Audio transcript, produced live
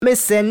Me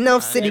say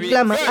enough, see the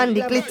glamour and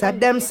the glitter,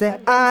 them say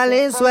all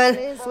is well.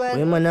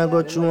 Women a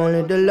go through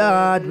only the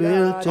Lord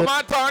will take. Come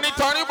on, Tony,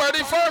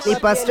 ready first.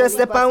 If I stress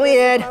up on we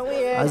head,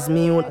 as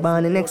me out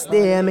born the next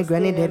day, me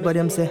granny dead, but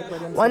them say,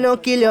 one no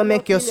kill you,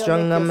 make you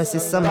strong, and me see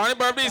some. Tony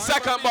Burby,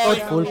 second boy.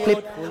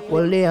 Fullklipp,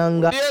 hold the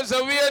anger. There's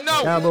a way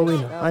now. Yeah, but we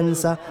no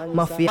answer,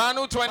 mafia.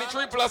 Manu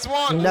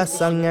 23+1. In that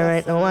song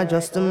right now, I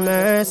just a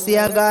mercy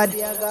of God,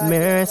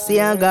 mercy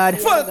of God,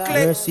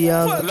 mercy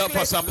of God. Love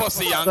for some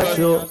pussy, young Got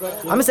girl.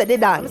 you. I'm say the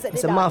dance. I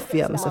say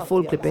mafia, I say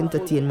Fullklipp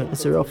entertainment, I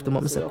say rough to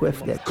I say quiff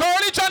them.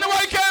 Curly Johnny,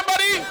 why you can,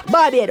 buddy?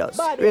 Barbados,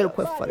 real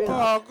quiff for time.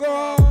 Oh,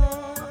 God.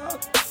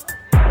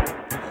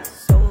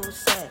 So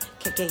sad,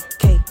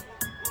 KKK.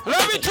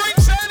 Let me drink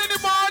sand in the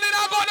morning,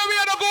 I'm gonna be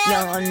on the go.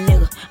 Young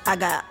nigga, I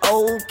got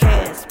old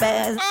cash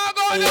spaz. I'm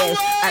gonna Yes,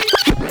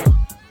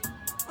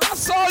 I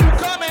saw you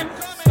coming.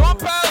 Don't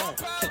pal.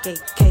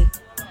 KKK.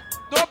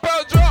 Don't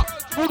pal, drop.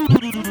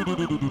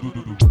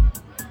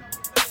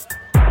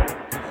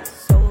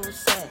 So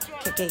sad,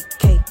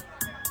 KKK.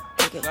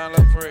 Don't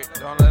look for it.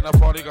 Don't let no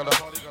party go.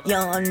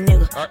 Young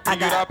nigga, I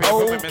got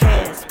old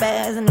cash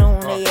spazzing on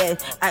the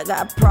ass. I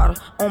got Prada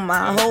on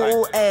my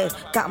whole ass.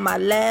 Got my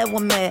lab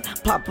one mad.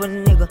 Pop a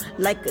nigga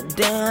like a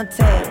damn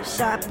tag.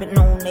 Shopping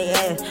on the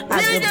ass.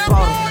 I just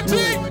bought a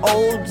new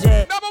old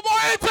jet.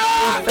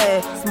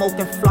 Fast,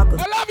 smoking flocker.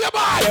 I love you,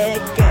 boy.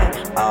 Bad gas,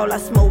 all I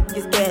smoke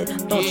is gas.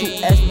 Don't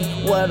you ask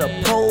me where the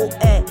pole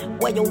at,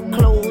 where your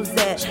clothes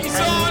at. I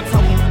ain't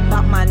talking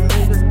about my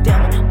niggas,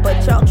 damn,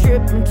 but y'all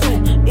tripping too.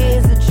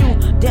 Is it you?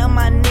 Damn,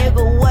 my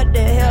nigga, what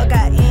the hell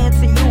got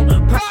into you?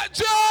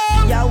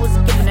 Y'all was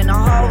skipping in the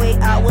hallway,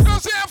 I was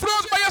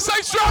influenced by your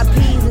side strap.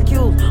 P's and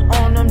Q's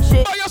on them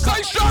shit. By your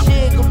side strap.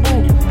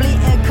 Jigaboo,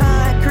 bleeding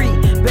concrete.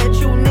 Bet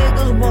you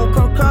niggas won't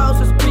come cross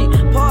the street.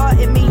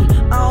 Pardon me,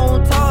 I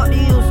don't talk to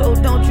you, so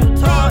don't you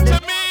talk to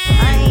me.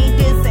 I ain't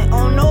dissing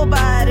on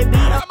nobody, be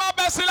I'm my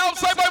best in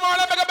outside by more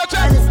than a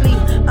chance. honestly,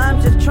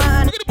 I'm just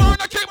trying to. Look at the bar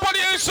and I can't put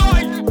it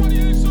inside.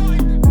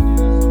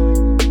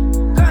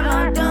 Girl,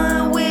 I'm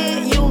done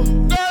with you.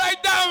 Girl, I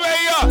done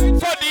with you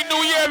for the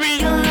new year.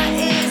 Done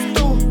is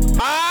through.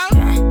 Huh?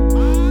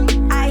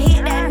 I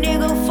hit that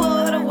nigga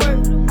for the work.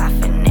 I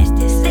finessed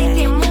this stick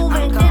and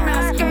moving, then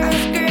I skirt.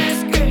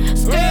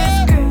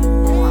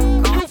 Oh,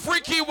 I'm gone. You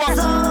freaky one. What's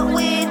up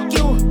with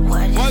you?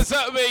 What's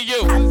up with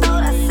you? I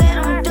thought I said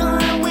I'm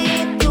done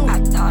with you. I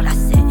thought I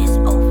said it's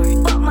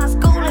over. Fuck my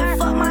school and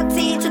fuck my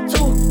teacher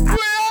too.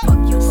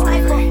 Fuck you,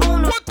 sniper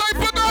on the. What type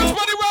of girls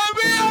money around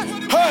here?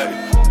 Hey!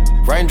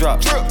 Raindrop,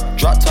 drop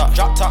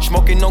top,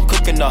 smoking, no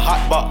cooking, the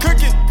hot box.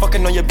 Cooking,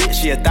 fucking on your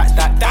bitch, yeah,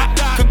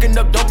 that. Cooking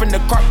up dope in the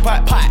crock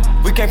pot.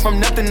 We came from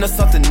nothing to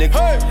something, nigga.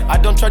 Hey. I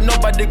don't trust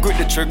nobody, grip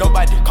the trigger.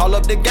 Nobody call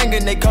up the gang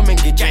and they come and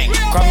get you.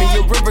 Cry me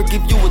a river,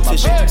 give you a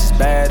tissue. It's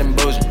bad and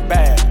bullshit,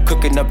 bad.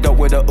 Cooking up dope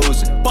with a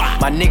Uzi.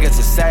 My niggas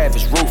are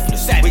savage,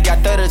 ruthless. We got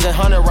 30s and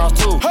 100 rounds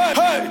too. Hey.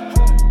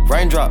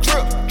 Raindrop,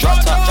 drop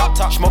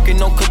top, smoking,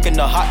 no cooking,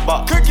 the hot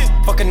box.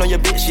 Fucking on your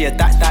bitch, yeah,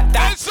 that.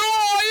 They soon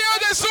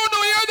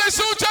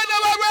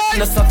January.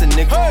 That's something,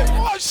 nigga. Hey.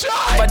 Oh, shit.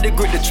 Nobody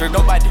grip the trigger.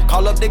 Nobody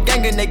call up the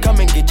gang and they come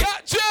and get you.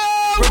 Gotcha.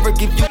 River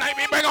give you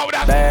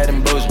bad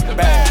and bullshit,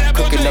 bad.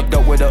 Cooking up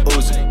dope with a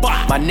Uzi.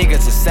 My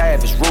niggas are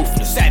savage,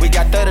 ruthless. We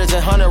got 30s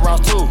and 100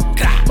 rounds too.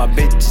 My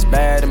bitch is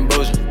bad and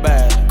bullshit,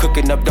 bad.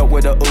 Cooking up dope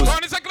with a Uzi.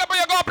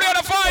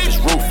 It's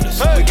ruthless.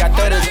 We got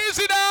 30s.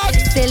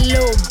 That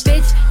little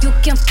bitch, you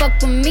can fuck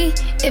with me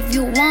if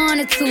you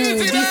wanted to.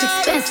 These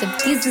expensive,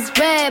 these is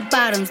red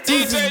bottoms,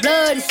 these is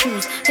bloody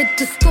shoes. Hit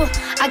the school,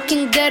 I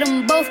can get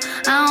them both,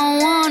 I don't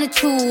wanna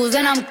choose.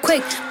 And I'm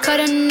quick, cut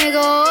a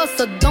nigga off,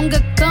 so don't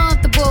get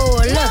comfortable.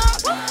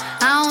 Look,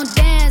 I don't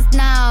dance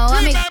now,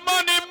 I make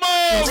money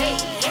move.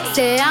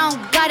 Say I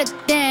don't gotta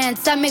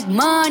dance, I make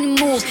money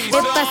move. If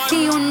I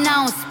see you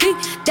now speak,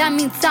 that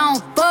means I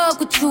don't fuck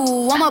with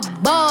you. I'm a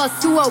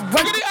boss, you a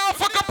work.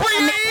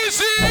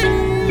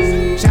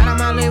 Shout out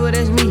my label,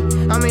 that's me.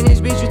 I'm in this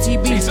bitch with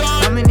TB.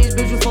 I'm in this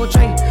bitch with 4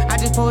 tray. I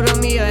just pulled on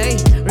me a A.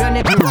 Real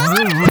nigga.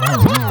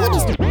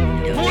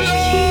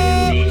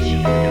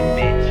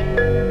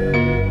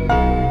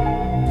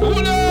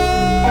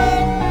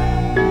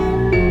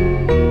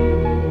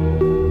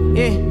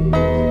 Yeah.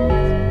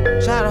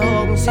 Shout out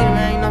Hogan City,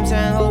 man. You know what I'm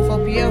saying? Whole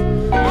 4 p.m.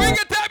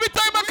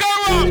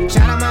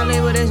 Shout out my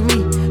label, that's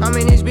me. I'm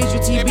in this bitch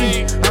with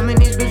TB. I'm in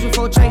this bitch with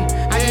 4 tray.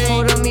 I just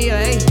pulled on me a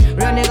A.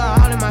 Real nigga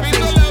all in my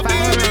face.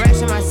 500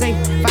 racks in my safe.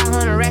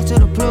 500 racks to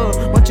the plug.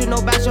 What you know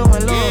about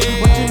showing love?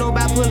 What you know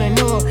about pulling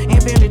up?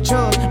 And Billy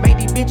Chubb. Make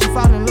these bitches fall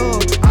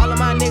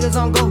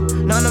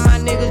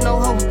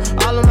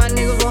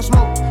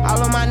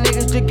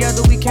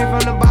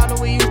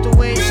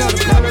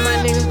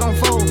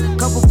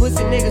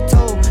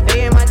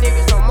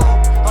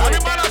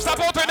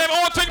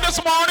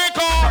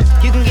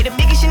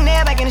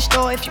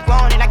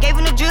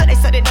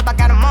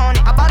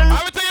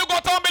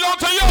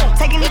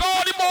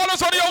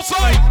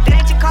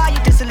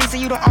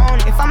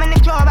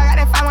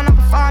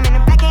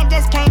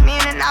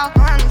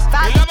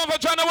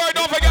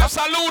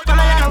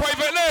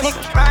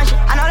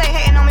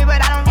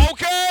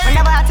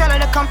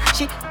come,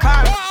 she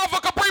call me. Oh,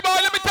 fuck a pre-boy,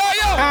 let me tell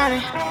you.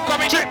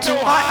 Come Chip too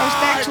hard, don't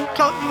stand too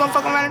close. You gon'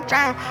 fuck around and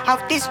drown.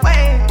 Off this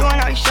way, doing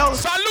all these shows.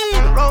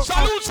 Salute,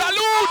 salute,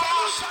 salute.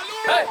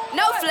 Hey.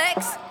 No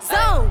flex,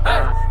 zone.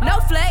 Hey. No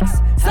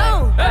flex,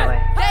 zone. Hey.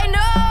 They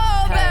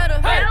know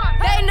better. Hey.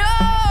 They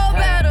know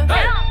better.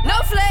 Hey. No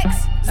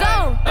flex,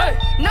 zone. Hey.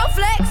 No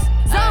flex,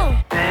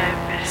 zone.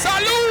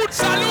 Salute,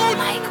 salute.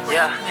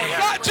 Yeah.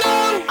 Blacc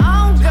Joe.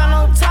 I don't got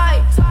no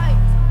type.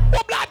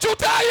 What Blacc Joe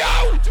tell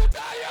you?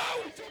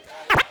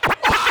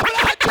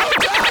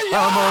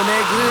 I'm on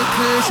that good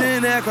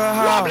cushion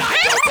alcohol.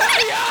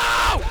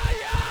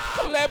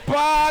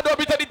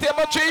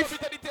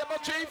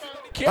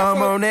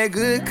 I'm on that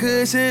good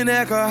cushion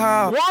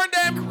alcohol. Warn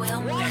them.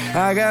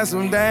 I got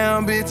some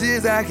damn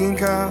bitches I can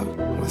call.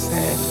 What's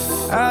that?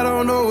 I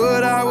don't know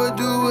what I would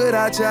do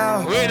without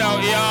y'all.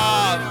 Without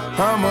y'all.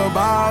 I'm a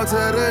ball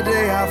till the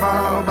day I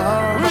fall.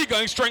 We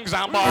going strings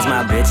out, ball. Cause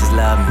my bitches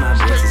love me. My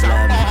bitches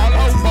love me.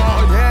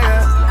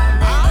 Yeah.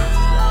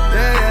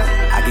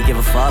 I could give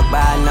a fuck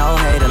by no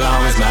hate as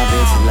long as my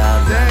bitches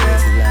love me.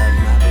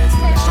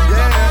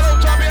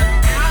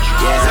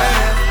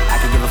 Yeah, I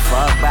could give a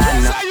fuck by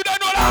no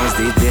as long as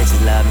these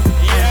bitches love me.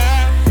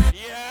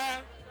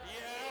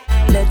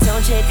 Lil'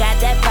 Tunchi got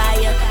that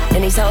fire,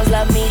 and these hoes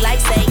love me like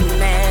Satan,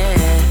 man.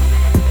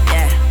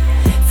 Yeah,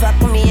 fuck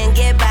with me and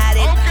get about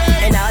it,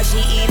 and all she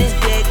eat is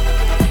dick.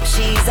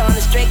 She's on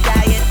a strict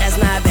diet, that's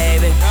my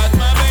baby.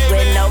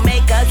 With no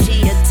makeup,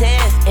 she a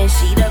 10, and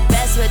she the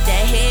best with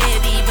that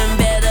head, even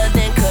better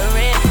than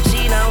Corinne.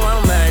 She don't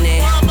want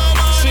money,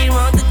 she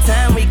want the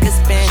time we could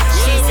spend.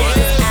 She said,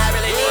 'cause I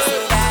really need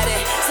somebody,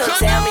 so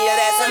tell me you're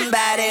that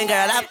somebody,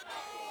 girl.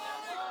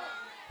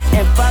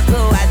 And fuck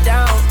who I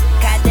don't,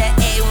 got that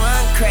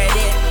A1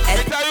 credit.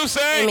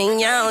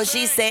 Mignon,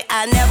 she say,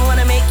 I never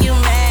wanna make you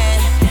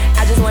mad.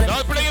 I just wanna.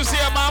 Don't play you see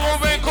a man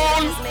moving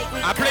cool.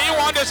 I play you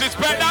want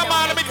disrespect that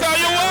man, let me tell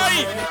you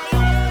why.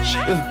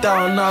 It's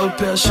 $1,000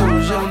 pair of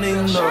shoes, you don't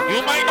even know.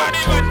 You might not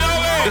even know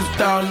it. It's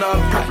 $1,000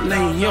 purple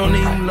lane, you don't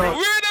even know.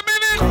 Wait a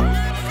minute.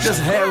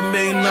 Just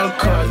 $500,000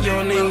 car, you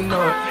don't even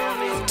know.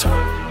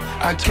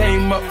 I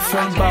came up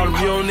from the bottom,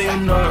 you don't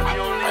even know.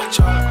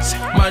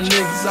 My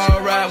niggas all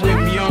ride with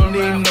me, you don't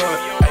even know.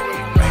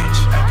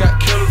 Got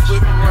killers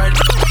with me right now.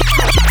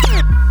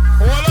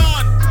 Hold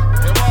on.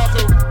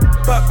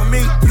 Fuck with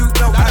me, you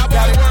know I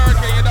got it.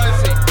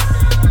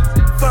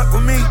 Fuck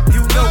with me,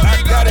 you know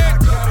I got it.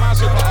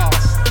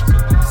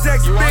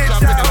 Sexy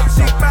bitch, out,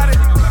 she bout it.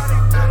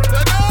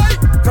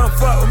 Come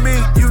fuck with me,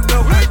 you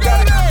know I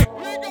got it.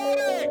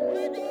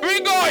 We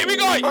go.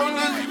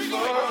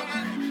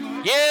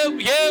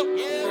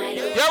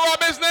 You our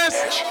business.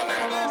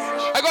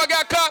 I gotta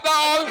get cut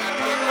down.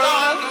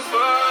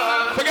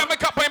 Forget my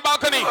cup in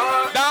balcony.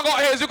 Down got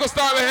his, you can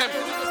start with him.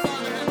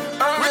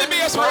 With the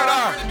BS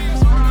radar.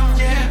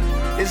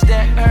 It's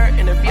that hurt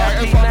in the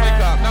VIP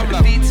line,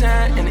 the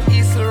V-Time in the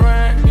East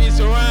Laurent. Used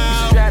to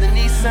drive the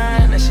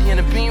Nissan, now she in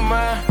the Beamer.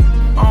 I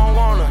don't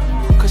want her,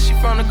 cause she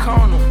from the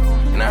corner.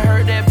 And I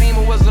heard that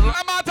Beamer was the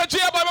I'm out to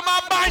jail, but my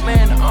bike.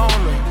 Man, the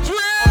owner.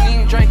 Don't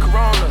even drink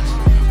Coronas.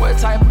 What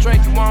type of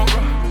drink you want,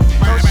 bro?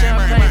 No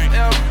champagne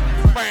forever.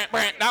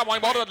 That one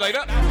bottle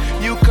later.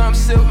 You come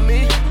sit with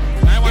me.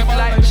 If you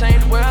like to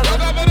change the weather,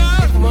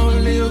 if you wanna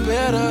live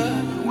better,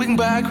 we can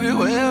buy a crib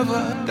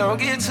wherever. Don't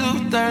get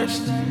too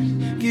thirsty.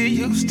 Get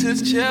used to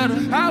the cheddar.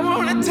 I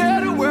wanna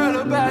tell the world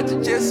about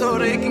you just so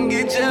they can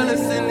get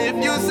jealous. And if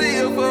you see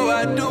her before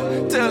I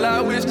do, tell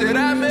I wish that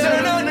I met her.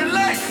 Turn on the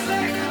lights,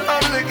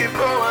 I'm looking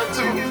for one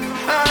too.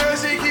 I heard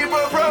she keep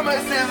her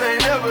promises,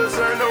 ain't never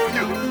turn on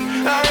you.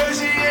 I heard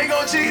she ain't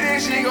gon' cheat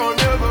and she gon'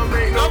 never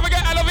make no. Don't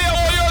forget Elevate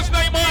all yours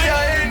night,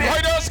 man. Why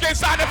those get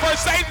signed for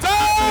Satan?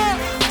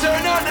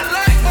 Turn on the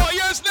lights. All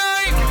yours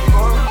night.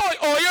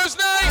 All yours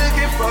night.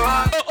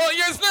 All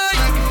yours night.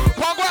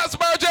 Congrats,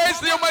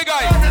 Burgess, oh my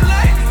guy.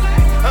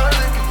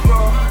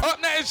 Up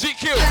next,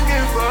 GQ.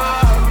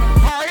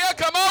 Harrier,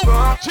 come out.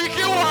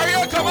 GQ,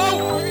 Harrier, come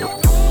out.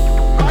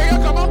 Harrier,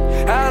 come out.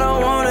 I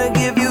don't wanna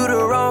give you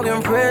the wrong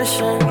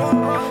impression.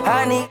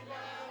 I need.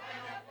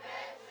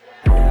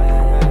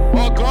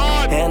 Oh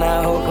God. And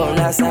I hope I'm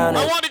not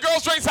sounding. I want the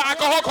girls drink some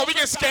alcohol cause we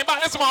can skate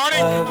back this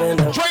morning.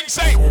 Drink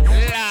say we're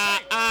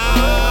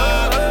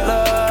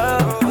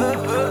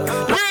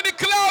in the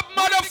club,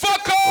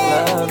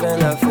 motherfucker. Love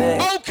and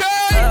affect. Okay.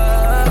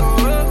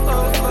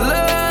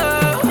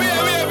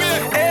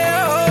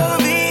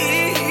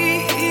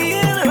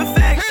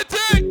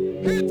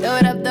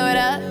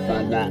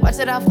 Watch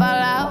it all fall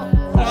out.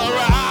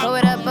 Blow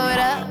it up,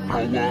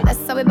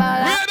 that's how we ball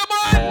out.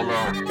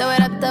 Throw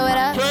it up,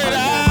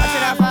 watch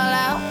it all fall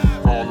out.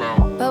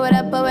 Blow it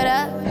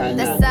up,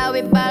 that's how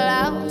we ball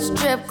out.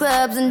 Strip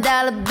clubs and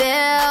dollar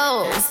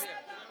bills.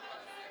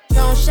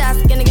 Throwing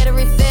shots, gonna get a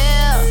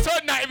refill.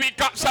 Tonight we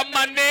got some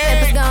money.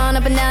 Papers gone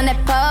up and down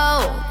that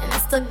pole, and I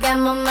still got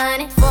my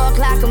money. 4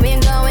 o'clock and we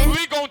ain't going.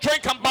 We gon'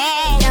 drink and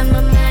ball. Got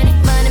my money,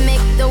 money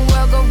make the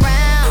world go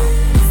round.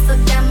 Still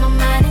got my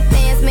money,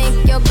 dance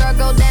make your girl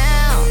go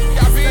down.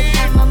 Still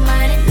got my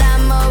money, lot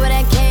more where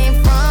that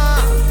came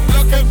from.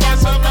 Looking for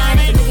some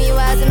money. Look in your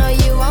eyes, I know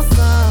you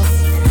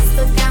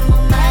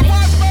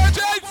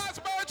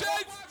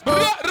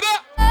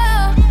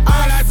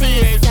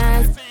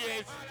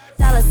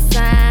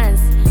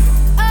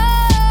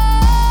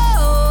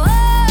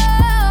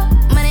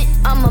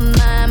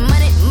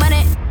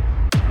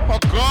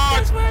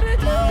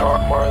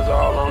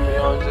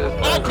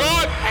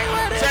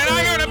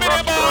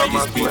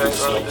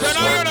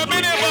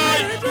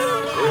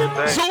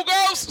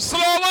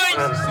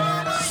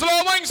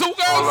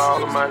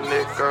my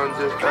nigga, I'm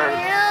just earning.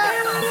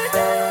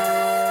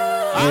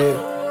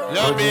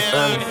 Yeah, I'm just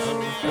earning.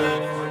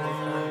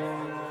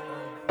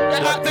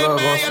 Got the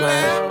club on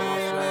slam.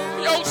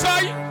 Yo,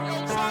 say.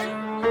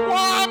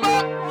 Warm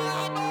up.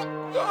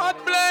 God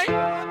bless.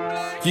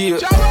 Yeah.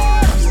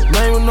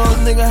 Man, with no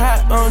nigga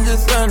hot, I'm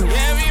just earning.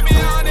 Yeah, we be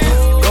on it.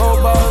 Gold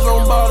bars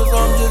on bottles,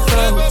 I'm just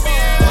earning.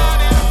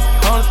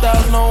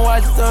 100,000 on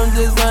watches, I'm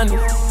just earning.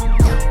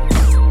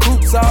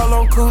 Coops all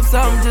on coops,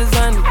 I'm just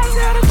earning.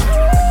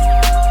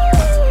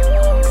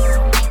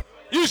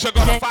 You should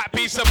got a fat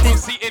piece of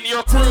pussy in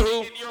your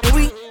crew.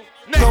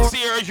 Next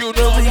year, you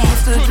know what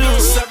to do.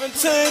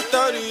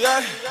 1738.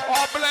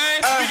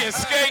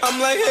 I'm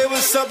like, hey,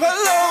 what's up,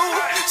 hello?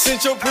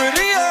 Since your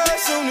pretty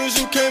ass soon as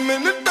you came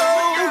in the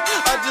door.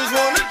 I just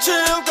wanna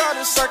chill, got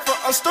a sack for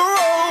us to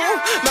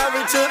roll.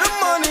 Married to the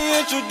money,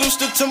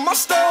 introduced her to my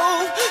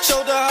stove.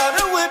 Showed her how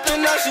to whip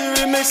and now she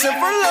remixing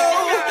for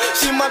low.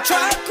 She my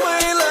track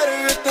queen, let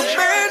her hit the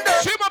band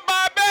up. She my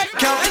bad bitch.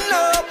 Counting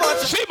up,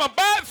 but she my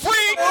bad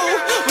freak.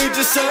 We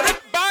just said it.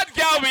 Bad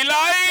gal, we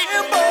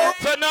like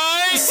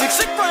tonight.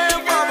 6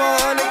 grand,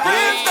 500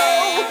 grand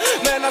though.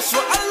 Man, I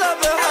swear I love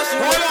her how she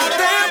work the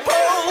damn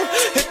pole.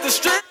 Hit the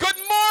strip. Good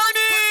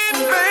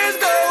morning. Fans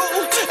go.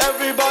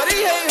 Everybody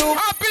hate you.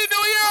 Happy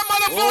New Year,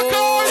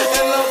 motherfuckers.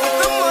 In love with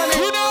the money.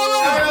 You know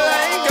what?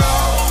 Everything go.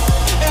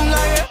 And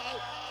like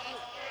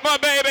my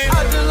baby.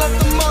 I just left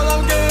the mall.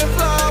 I'm getting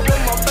fly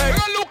with my baby. I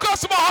got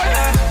Lucas, my heart.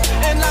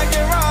 And I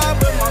get ride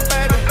with my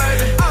baby.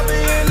 I be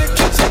in the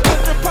kitchen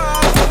with the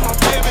pie with my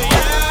baby.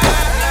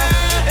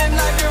 And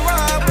I get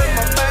ride with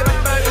my baby.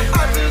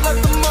 I just left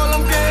the mall.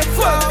 I'm getting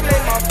fly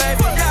with my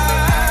baby.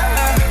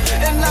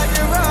 And I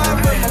get ride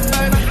with my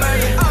baby.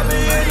 I be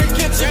in the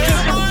kitchen.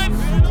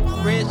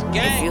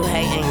 If you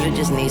hating, you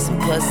just need some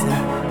pussy.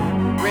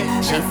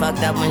 She fucked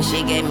up when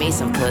she gave me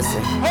some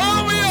pussy.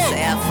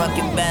 Say I fuck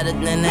you better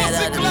than that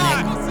other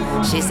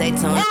nigga. She say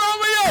to me,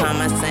 come,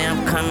 I say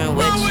I'm coming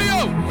with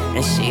you.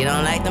 And she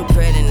don't like them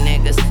pretty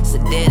niggas,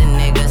 sedated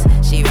niggas.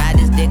 She ride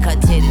this dick, her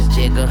titties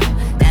jiggle.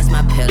 That's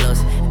my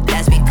pillows,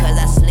 that's because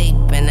I sleep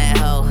in that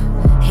hoe.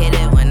 Hit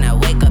it when I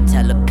wake up,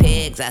 tell the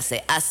pigs I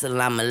say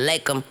assalamu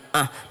alaikum.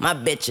 My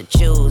bitch will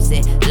choose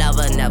it.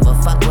 Lover never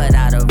fuck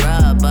without a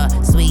rubber.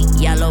 Sweet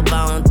yellow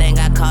bone thing,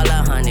 I call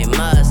her honey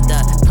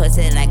mustard.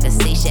 Pussy like a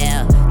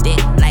seashell,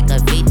 dick like a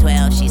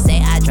V12. She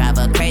say I drive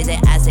her crazy,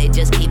 I say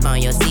just keep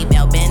on your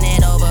seatbelt. Bend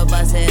it over,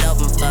 bust it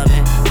open for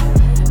me.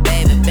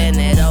 Baby, bend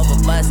it over,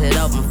 bust it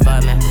open for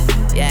me.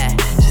 Yeah,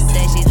 she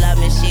say she love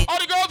me, she. All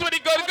the girls with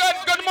it,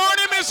 good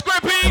morning, Miss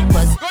Grippy.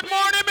 Good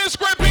morning, Miss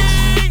Grippy.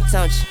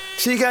 Don't you?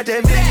 She got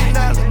that $1 million.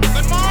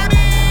 Good morning.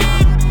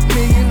 $1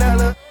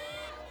 million.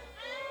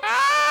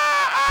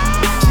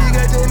 She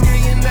got that $1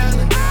 million. $1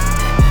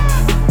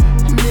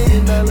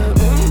 million.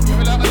 Give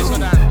me this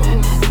one down.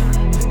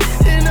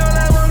 And all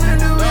I wanna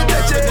do is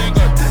touch it.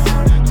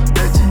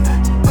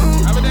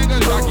 Everything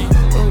good, Jackie.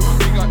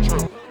 We got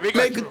true. Make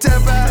her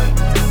tap out.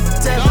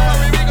 Tap out.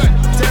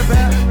 Tap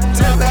out.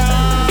 Tap out.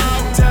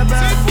 Tap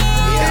out.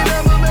 And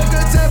I'ma make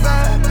her tap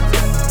out.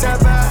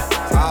 Tap out.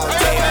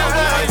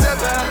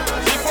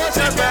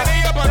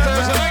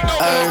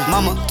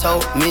 Mama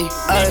told me,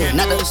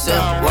 not to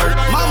sell word.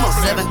 Mama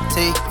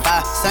 17,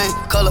 5, same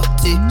color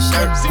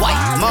t-shirt,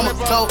 white. Mama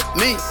told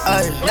me,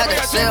 not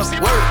to sell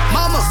word.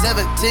 Mama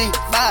 17,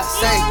 5,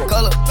 same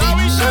color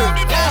t-shirt.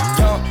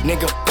 Young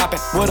nigga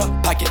poppin' with a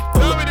pocket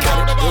full of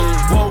cotton.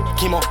 Whoa,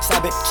 chemo,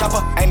 stop it,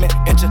 chopper, aim it,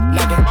 at your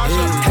noggin.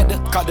 Had to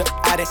call the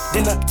addy,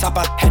 then the top, I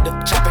had to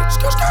chop it.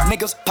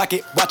 Niggas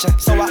pocket watchin',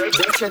 so I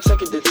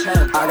check it to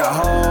 10. I got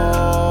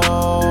hoes.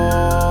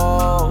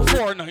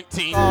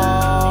 419.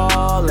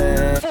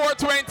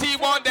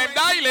 421, them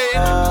dialing.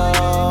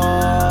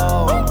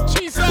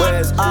 Jesus.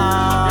 Where's You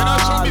know,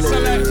 show me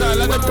selector,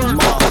 let them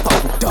work.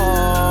 motherfucking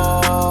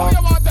dog? Oh,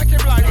 you want to take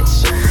him like I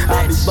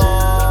be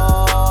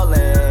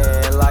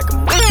ballin' like a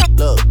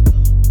look.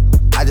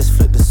 I just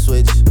flipped the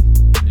switch.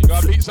 You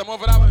gotta beat some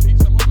over that one.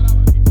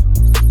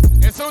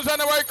 As soon as I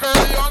know I curl,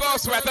 you don't go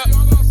sweater.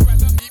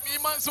 Keep me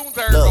man soon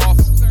turn off.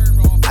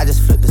 I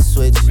just flipped the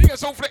switch. We can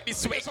soon flip the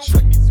switch.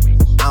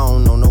 I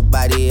don't know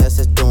nobody else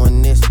that's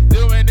doing this.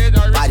 Doing it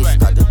or Body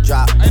start to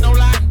drop. Ain't no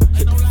line.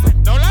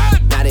 No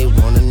line. Now they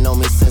wanna know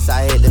me since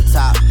I hit the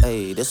top.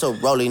 Hey, this a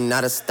rolling,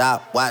 not a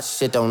stop. Watch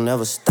shit don't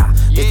never stop.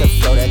 This the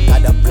flow that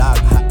got the block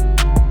hot.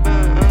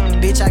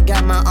 Bitch, I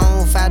got my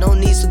own fight, don't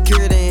need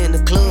security in the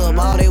club.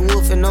 All they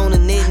wolfing on the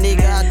net,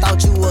 nigga, I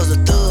thought you was a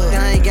thug.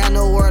 I ain't got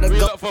nowhere to We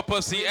go. look for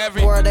pussy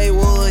every. Where they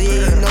was,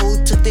 yeah, you know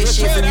who took this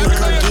shit from you.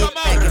 Come get it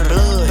back in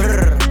blood.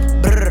 Brr,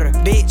 brr,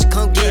 bitch,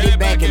 come get it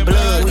back in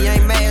blood. We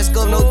ain't mask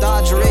up, no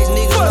Dodger X,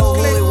 nigga, know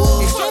who it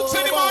was. Soaks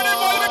in the morning,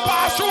 boy, we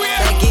pass through here.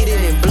 Back get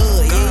it in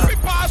blood, yeah. We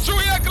pass through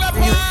here, clap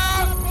on.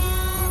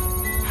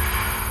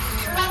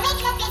 When we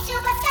could be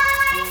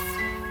superstars,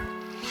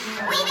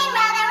 we've been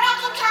rather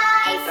wrecking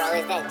cars. Hey, bro,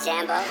 is that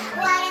Jambo?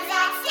 What is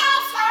that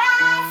says for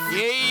us?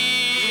 Yeah.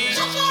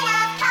 Kicking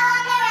up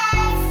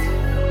cameras.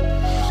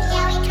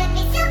 Yeah, we could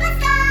be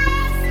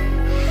superstars,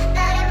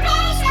 but I'm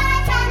pretty sure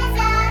our time is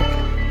up.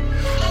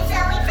 And so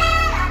we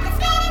fell off the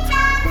spinning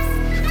top.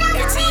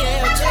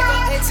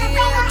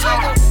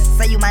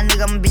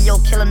 I'ma be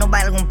your killer,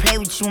 nobody gon' play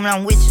with you when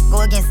I'm with you.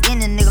 Go against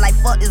any nigga like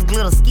fuck this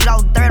glitter. Skeet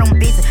all dirt on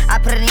bitches. I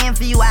put it in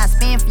for you, I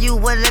spin for you.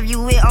 Whatever you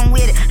with, I'm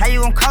with it. How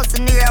you gon' cost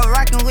a nigga out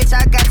rockin' with you?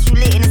 I got you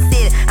lit in the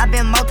city. I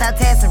been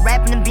multitasking,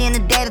 rapping and being a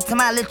daddy to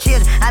my little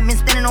children. I been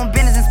spinning on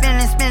business and spinning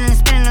and spinning and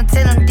spinning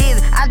until I'm dizzy.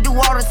 I do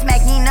all the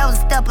smack, you ain't never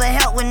step or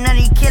help with none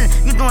of you killing.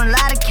 You doing a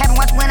lot of capping,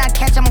 watch when I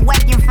catch, I'ma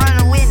whack you in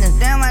front of the witness.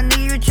 Damn, I knew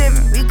you were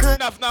tripping. We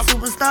could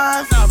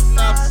superstars.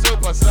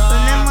 Superstars.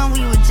 Remember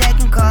we were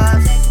jacking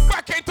cars.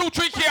 Back ain't too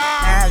tricky,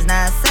 Now it's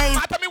not safe.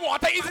 I tell me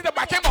water easy to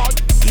back him out.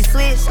 You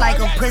switch like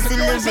a pussy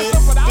little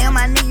bitch. Damn,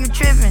 I knew you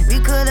tripping. We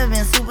could've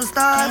been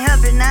superstars. Can't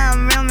help it, now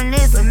I'm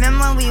reminiscing.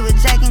 Remember we were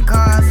jacking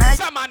cars.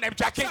 Some man them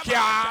jacking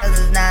cars. Cause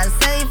it's not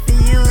safe for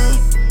you.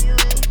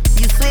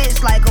 You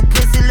switch like a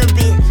pussy little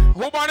bitch.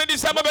 Who born in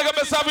December, beg up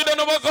yourself, you don't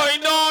know what's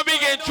going on.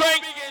 Big and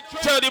drink.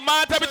 Tell the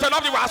man, tell me turn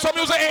off the rascal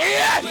music. Hey,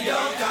 yeah.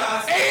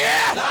 Hey,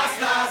 yeah.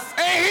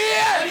 Hey,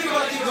 yeah.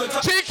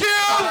 GQ.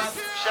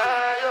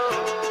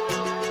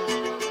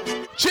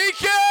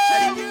 GQ.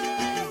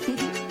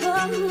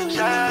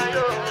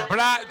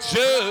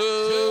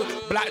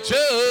 Blacc.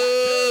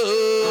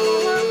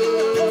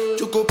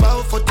 You go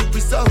bow for the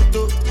result,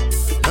 though.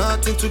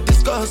 Nothing to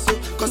discuss, oh.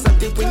 Cause I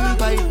did win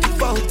by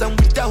default and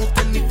without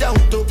any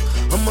doubt, oh.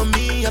 I'm a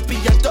me happy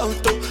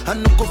adult, oh. I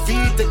no go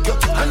feed the girl,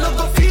 I no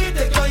go feed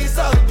the girl, it's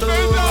out, oh.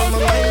 I'm a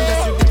mind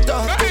that's with the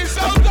dog, oh.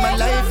 I put my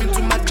life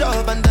into my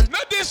job and then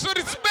not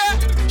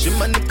disrespect. She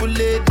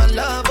manipulate my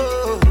love,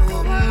 oh.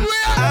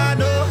 I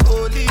know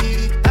holy,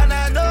 and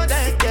I know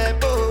that get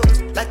both.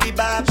 Like the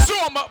Baba.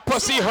 So my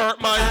pussy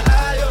hurt, man.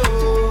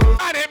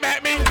 And it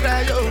met me.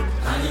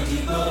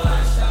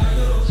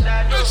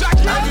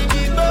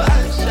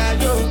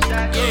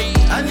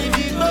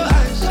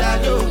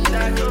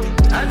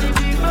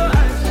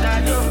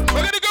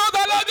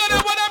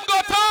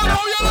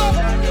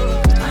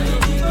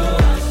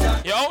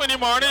 Yo, in the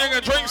morning you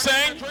can drink,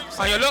 sing,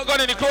 and you look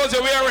good in the clothes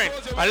you're wearing.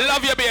 I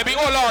love you, baby.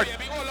 Oh Lord,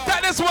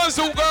 take this one,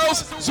 Zoo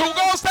Girls. Zoo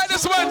Girls, take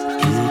this one.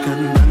 You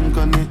can bank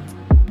on it.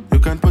 You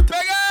can put a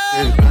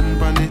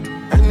gun on it.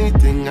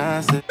 Anything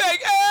I say.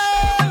 Big L.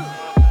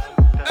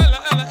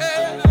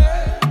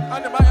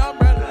 Under my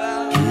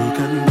umbrella. You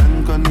can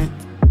bank on it.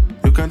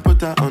 You can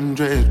put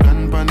 100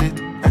 grand on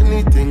it.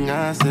 Anything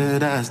I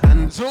said, I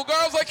stand. Zoo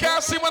Girls, I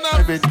can't see one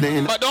up.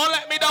 But don't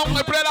let me down.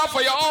 I play that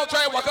for you all.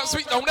 Try walk up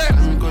sweet down there.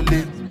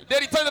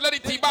 Daddy turn the lady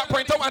T-back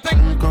print out, I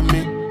think.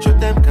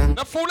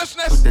 The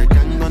foolishness. Put the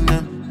gang on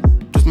them.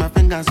 Twist my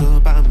fingers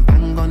up and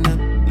bang on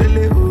them.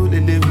 Lily woo,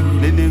 lily woo,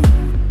 lily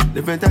woo.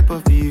 Different type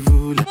of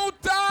evil.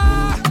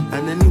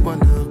 And any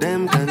one of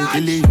them can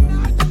kill you.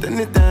 At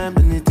any time,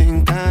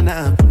 anything can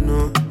happen,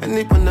 no.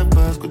 Any one of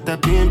us could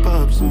have been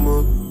pop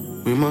smoke.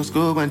 We must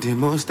go when the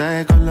most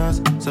I call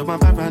us. So I'm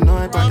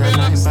paranoid, but I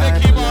like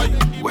sticky boy.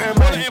 Where am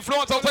I? The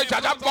influence outside,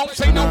 I won't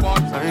say no more.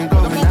 I ain't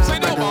going out, say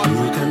no more.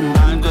 You can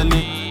bang on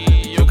it.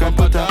 You can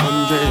put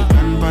 100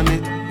 grand on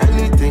it.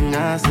 Anything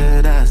I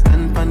said, I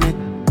stand on it.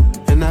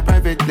 In a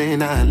private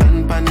lane, I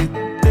land on it.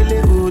 Tell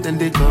it who, then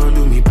they call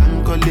me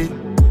Bankole.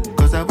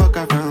 Cause I walk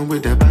around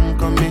with the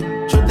bank on me.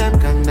 Show them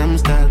Gangnam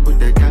style, put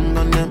the gang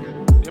on them.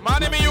 The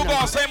money me you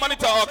go send money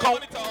to our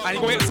account. And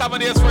you go wait 7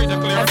 days for it to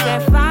clear. I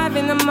said 5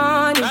 in the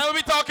morning. Now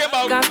we talking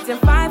about. Got to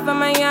 5 for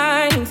my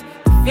earnings.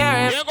 You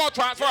ain't gonna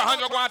transfer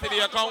 100 grand to the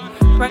account.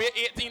 Wait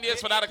 18 days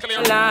for that to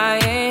clear.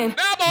 Lying.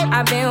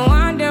 I've been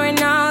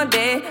wandering all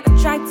day.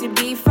 I tried to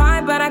be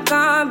fine, but I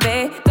can't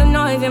be. The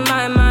noise in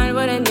my mind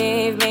wouldn't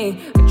leave me.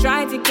 I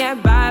tried to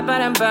get by,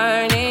 but I'm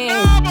burning.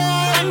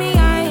 Let me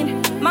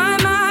hide. My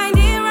mind,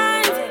 it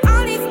runs.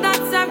 All these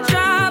thoughts have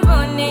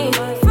troubled me.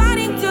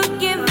 Fighting to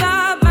give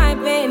up my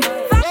pain. Good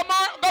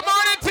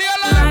morning to your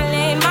life. My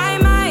lane, my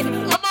mind.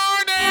 Good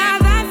morning. Yeah,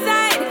 that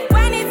side.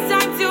 When it's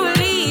time to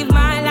leave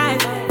my life.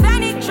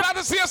 Try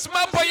to see a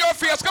smile on your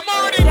face. Good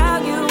morning.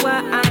 Tell you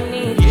what I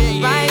need.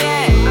 Right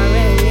there. I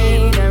really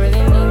need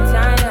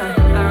time now.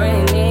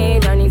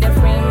 I need to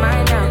free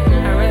mind now.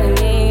 I really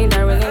need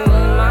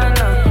mine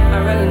now.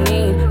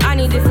 I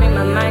need to free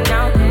my mind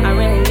now. I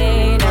really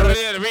need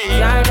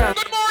time now.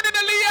 Good morning,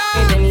 Aaliyah.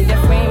 I need to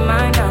free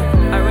mind now.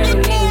 I really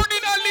need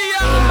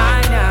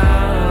mine now.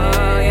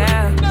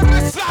 Yeah.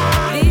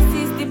 This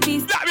is the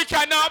piece that we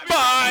cannot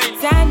buy.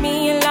 Tell me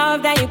you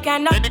love that you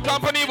cannot. In the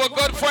company we're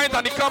good friends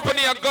and the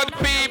company are good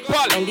people.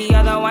 And the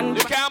other one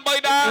you can't buy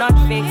that. Not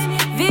fixed.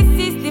 This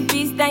is the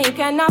piece that you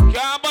cannot.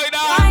 Can't buy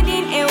that.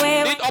 Finding a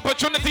way. Need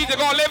opportunity to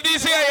go live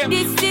this here.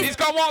 This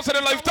come once in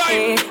a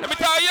lifetime. Let me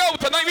tell you,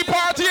 tonight we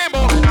partying,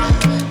 boy.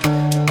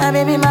 My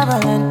baby, my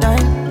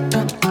Valentine.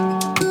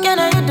 Can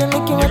I you the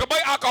making? You can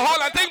buy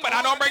alcohol and thing, but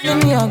I don't bring you.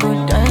 Give me a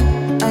good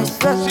time. I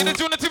swear. See the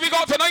tune we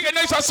got tonight, get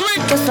nice and sweet.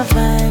 Just a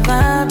vibe,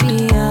 I'll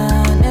be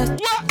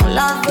honest. What?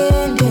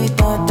 Loving the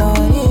thought of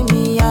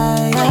me,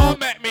 don't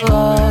make me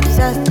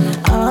obsessed.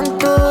 I want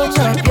to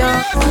chop your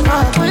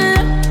heart.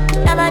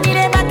 Never did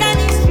it back in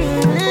the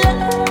street.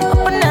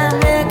 Open and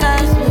make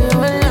us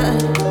feel.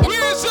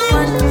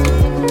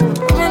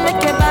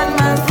 Make a bad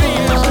man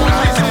feel.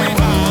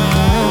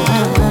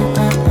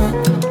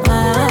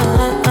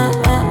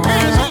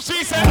 So she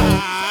said,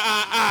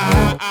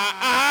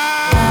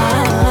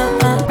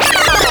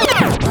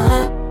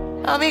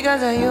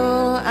 Because of you,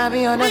 I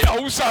be on the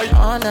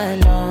all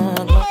night long.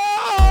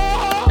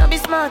 Don't be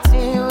smart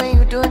when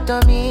you do it to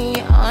me.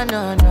 Oh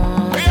no,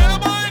 no.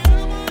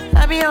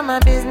 I be on my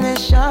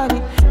business,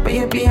 shawty, but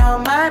you be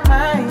on my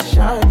mind,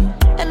 shawty.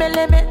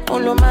 Let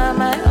all of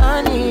my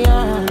honey,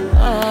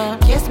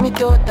 kiss me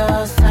to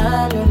the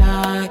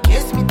cellular,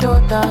 kiss me to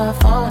the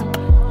phone.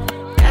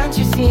 Can't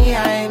you see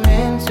I'm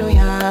into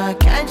ya?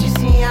 Can't you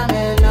see I'm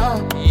in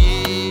love?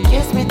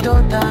 Kiss me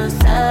to the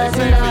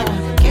cellular,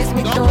 kiss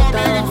me to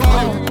the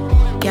phone.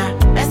 Yeah,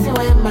 messing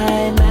with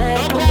my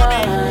mind,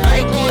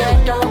 I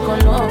can't talk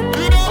alone.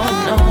 Oh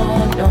no,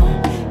 no,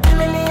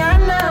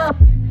 Emiliana.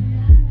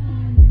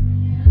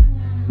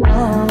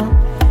 Oh.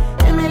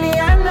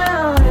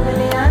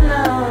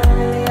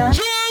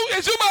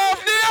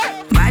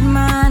 Bad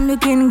man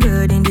looking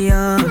good in the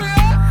yard.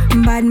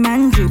 Bad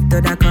man drip to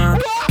the cup.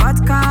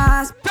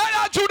 Podcast.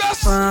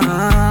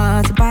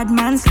 Bad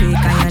man slick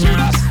and you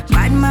know.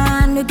 Bad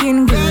man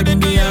looking good in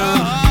the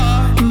yard.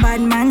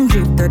 Bad man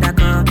drip to the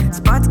cup.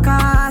 Spot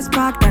cars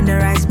parked on the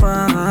right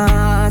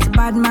spot.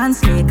 Bad man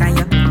slick and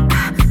you.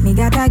 Me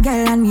got a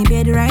girl on me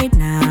bed right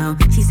now.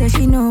 She says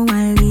she no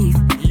one leave.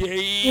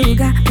 You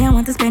got me, I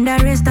want to spend the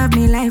rest of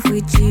my life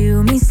with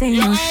you. Me say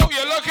no shit.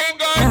 You're looking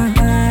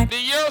good. The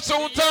year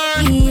soon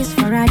turn. Peace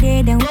for a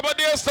day, then couple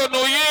days to New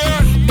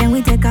Year. Then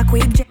we take a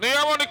quick jet. New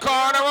Year on the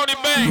car, around the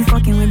bank. You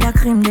fucking with the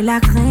creme de la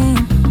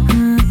creme.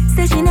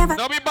 Say she never.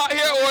 Don't be back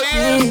here all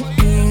years.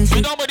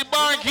 You know about the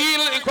bar and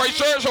Keel in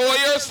Christchurch all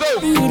years too.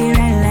 Eat it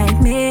right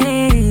like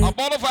me. A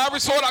bottle for every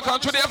soul that come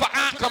through there for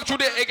ant, come through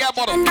there, it get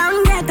bottle. And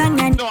down get on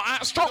your. No,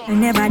 ant strong. We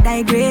never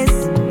digress.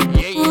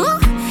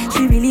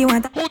 She really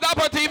want. Who's that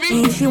on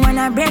TV? She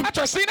wanna break.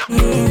 Atracina.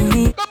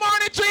 Good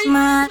morning, Tree.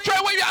 Man. Try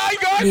where your eye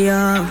go.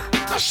 Yeah.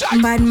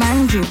 Bad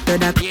man drip to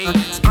the cup.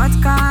 Spot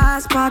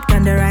cars parked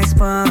on the right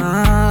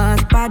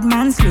spot. Bad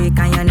man slick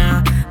and you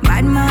know.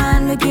 Bad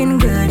man looking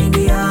good in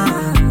the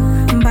yard.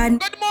 Bad.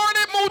 Good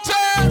morning,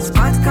 Muta.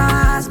 Spot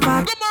cars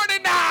parked. Good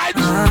morning, Naj.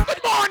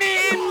 Good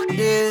morning.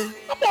 Yeah.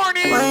 Good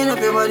morning. Wind up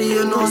your body,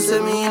 you know, say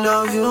me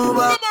love you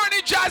back. Good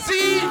morning,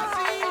 Jazzy.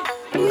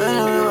 Wind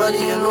up your body,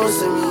 you know,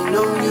 say me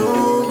love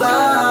you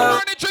back. Good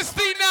morning,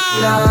 Tristina.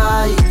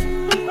 Like.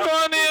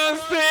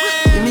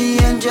 Give me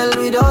angel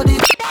with all the.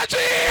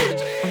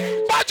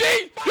 Baji,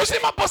 you see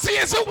my pussy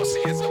is so.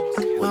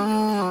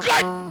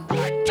 Like,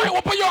 try to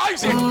open your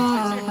eyes here.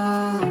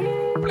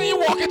 Play you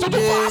walk into the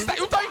fast that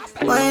you think.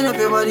 Wind up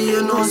your body,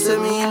 you know, say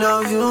me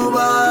love you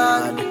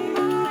bad.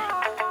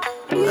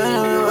 Wind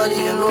up your body,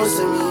 you know,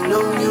 say me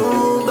love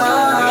you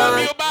bad. Love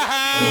you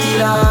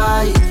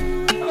bad.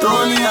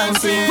 Tony and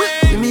sing.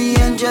 Give me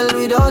angel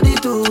with all the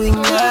two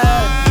wings.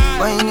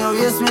 Wind your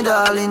waist, me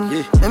darling.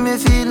 Let me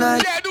feel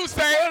like. Yeah, do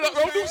say.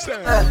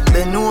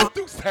 Bend over,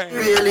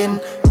 reeling.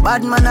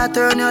 Bad man, I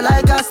turn you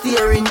like a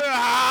steering.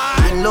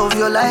 In love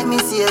you like me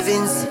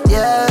savings.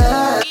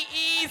 Yeah.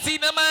 Easy,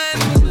 no man.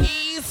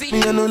 Easy.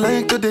 Me I no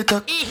like to dey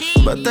talk,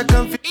 but I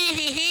can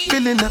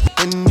feeling that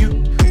when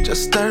you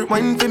just start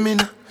whining for me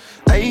now.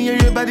 I hear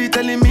your body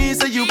telling me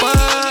say you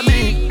want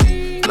me.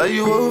 Fly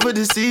you over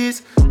the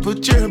seas,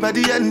 put your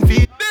body and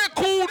feet. They're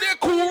cool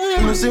rule.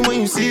 You know say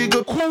when you see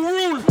go cool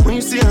rule. When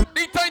you see him.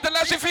 They tell you to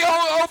let you feel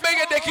how big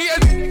the key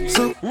is.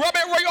 So rub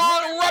it right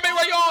on.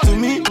 To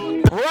me, rub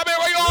it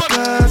right on.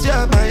 Cause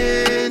you're my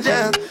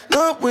angel.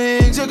 No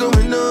wings, you're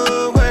going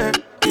nowhere.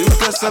 You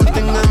got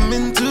something I'm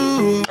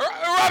into. Rub it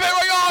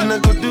right on. And I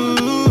could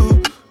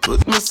do.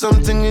 Put me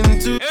something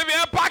into. If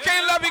you're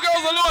packing, love you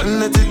girls alone. And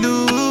let it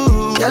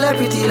loose. Y'all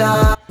pretty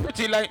like.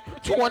 Pretty like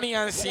 20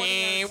 and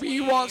see. We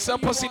want some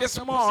pussy this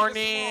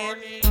morning.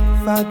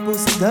 Fat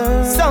pussy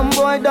girl. Some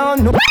boy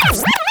don't know.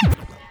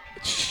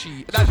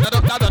 Shit. That's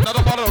another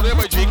bottle there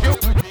by GQ.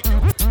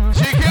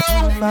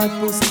 Fat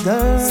pussy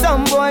girl.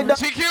 Some boy don't.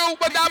 GQ,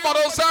 but that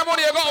bottle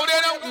ceremony you go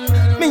there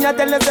now. Me a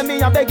tell you say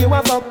me a beg you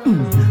one fuck.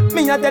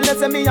 Me a tell you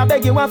say me a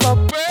beg you one fuck.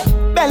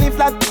 Belly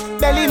flat,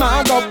 belly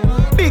mag up.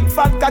 Big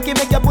fat cocky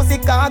make your pussy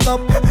cock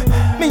up.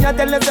 Me a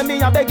tell you say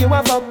me a beg you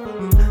one fuck.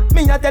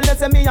 Me a tell you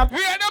say me a.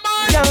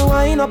 Young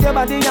wine up your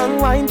body, young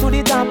wine to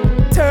the top.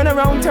 Turn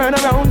around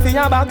for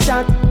your back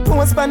shot.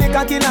 Post panic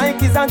cocky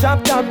like it's a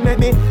drop top. Make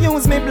me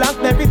use me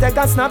Blackberry take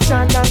a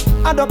snapshot.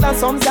 Add up and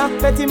some ya,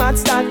 petty mad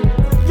start.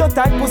 Your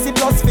tight pussy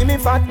plus fi me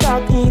fat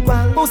cock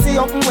equal. Pussy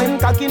up when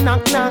cocky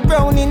knock.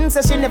 Browning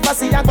say she never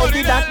see a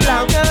cocky that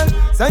long.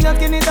 So you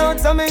skin it out,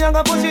 so me a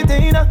go push it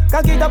in.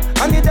 Cock it up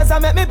and it just a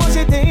make me push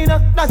it in.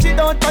 Dash it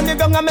out on the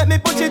ground and make me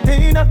push it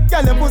in.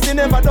 Girl your pussy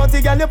never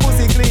dirty, girl your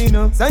pussy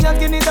clean. So you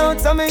skin it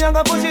out, so me a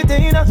go push it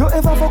in. You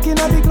ever fucking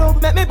at the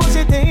club, make me push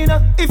it in.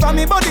 If I'm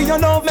me body you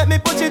love, make me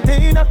push it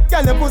in.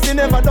 Girl your pussy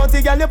never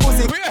dirty, girl your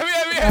pussy.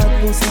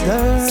 Pussy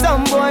girl.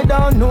 Some boy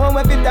don't know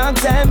when we talk,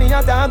 say me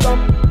a talk up.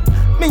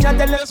 Me a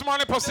tell this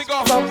morning pussy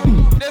go.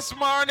 This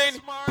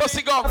morning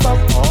pussy go.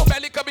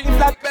 Belly coming,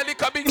 flat belly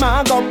coming.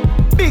 Mag up.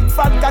 Big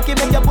fat cocky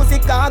make your pussy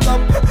cock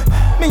up.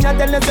 Me a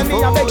tell you say me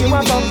a beg you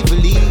one up.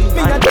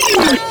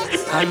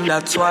 And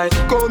that's why.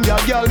 Come here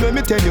girl, let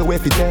me tell you where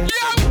fi tell.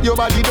 Your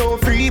body don't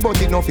free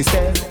but it no fi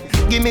stay.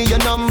 give me your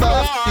number.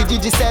 The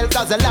Digicel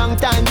cause a long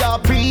time you're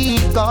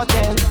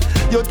pre-cartel.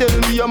 You tell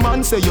me your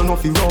man say you know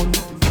fi run.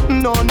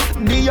 None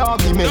the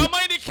argument. Don't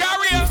mind the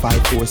carrier.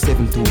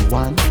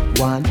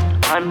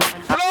 5472111.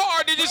 Hello,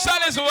 or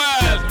Digicel as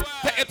well.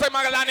 Take your time,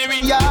 Magalani.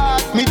 Yeah,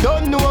 me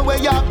don't know where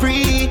you're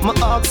pre. My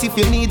ask if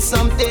you need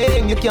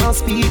something, you can't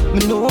speak.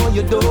 Me know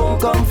you don't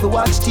come for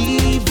watch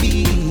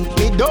TV.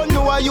 Me don't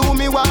know what you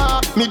me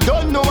want. Me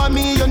don't know what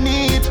me you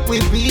need. We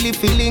really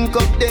feeling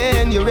up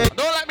then you ready.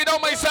 Don't let me down,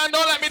 my son.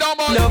 Don't let me down,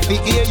 boy. Love to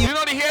hear you. You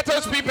know the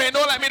haters people.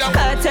 Don't let me down.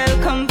 Cartel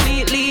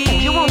completely.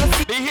 You wanna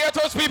see the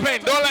haters people.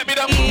 Don't let me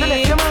down.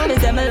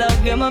 Cause I'm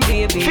love you, my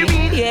baby.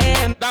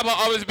 Yeah. That will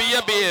always be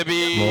your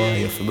baby. More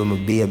you for my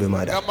baby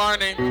mother. Good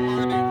morning.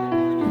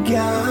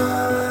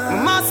 Girl,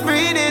 must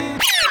breathe it.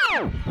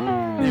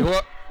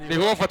 The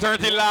whole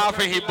fraternity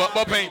laughing, he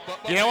bumping.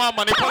 You don't want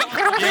money, pull up.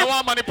 You don't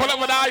want money, pull up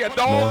with that. You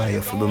don't. More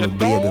you for my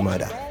baby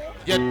mother.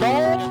 You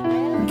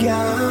don't.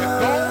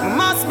 Girl,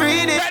 must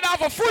breathe it. Right now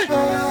for free. You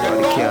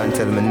can't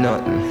tell me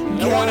nothing.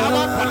 You want to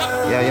pull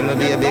up? Yeah, you my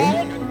baby. I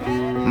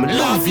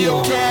love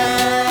you.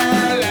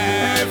 Girl,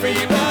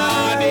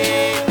 everybody.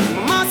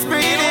 Must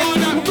breathe it.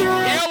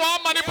 You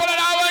want money, pull it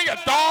out when you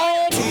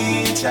don't.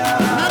 Teacher.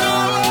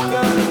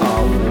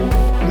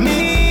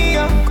 Me,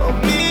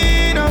 come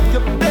in up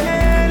your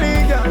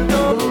belly, girl.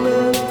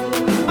 Don't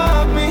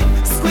hug me,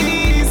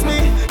 squeeze me.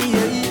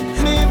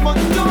 Me, but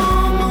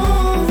don't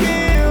move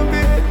here,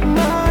 baby.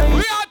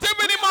 We out there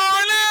with the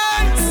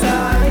morning.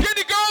 Get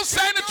the girls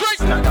saying the drink.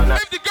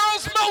 If the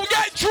girls know,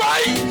 get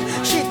dry.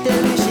 She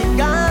tell me she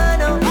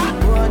gone out.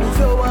 One if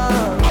you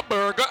want. A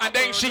burger and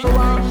then she.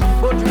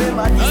 But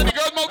remember this. The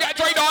girls know get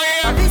dry down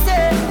here. She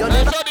said you That's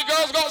never. what the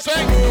girls gonna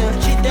say.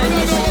 She tell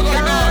me she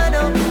gone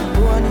out.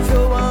 One if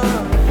you want.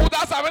 Who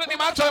that's having the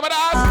man trying to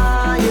ask?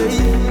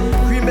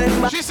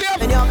 Remember. She say,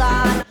 when you're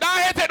gone. now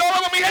hit it, don't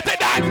let me hit it,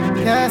 dad.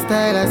 Yeah,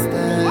 style.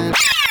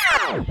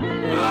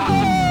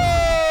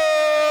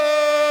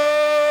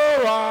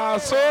 Oh,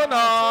 so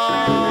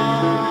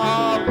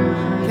now.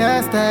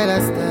 Yeah, style.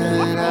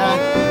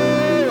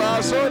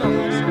 Oh, so now.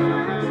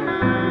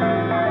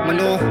 I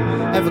know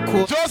every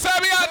cool Joseph,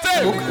 we out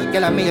there. book.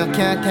 Girl, I mean you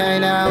can't tie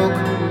now.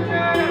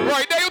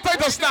 Right, there you take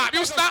the snap.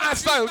 You snap and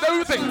style. There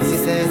you think. She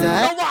says No,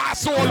 I. why,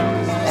 soul?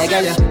 Hey,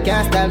 girl, you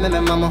can't style me,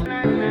 mama.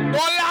 Don't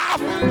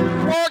laugh.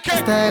 Okay.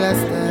 Style.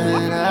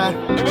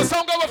 If a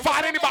song go with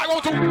fire in the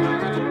background too.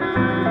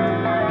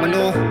 I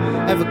know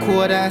every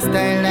quarter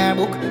style now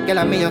book. Girl,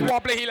 I mean you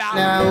Wobbly he laugh.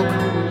 now.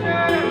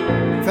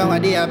 From a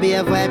day I be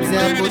a vibes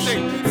and push.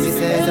 She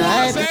says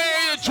I. Say you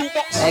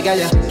jukebox. Hey, girl,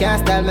 you can't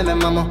style me,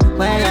 mama.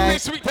 When I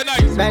Sweet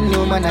tonight. brand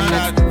new man and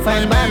that's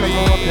fine by me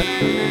more.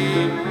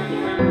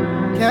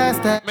 Can't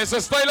style. Mr.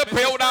 Styler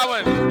pill that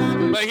one.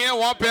 But he ain't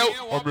one pill.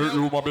 I make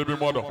you my baby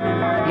mother.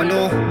 I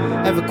know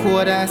every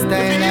quarter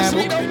style now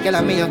book. Girl,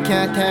 I mean you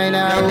can't tie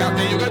now.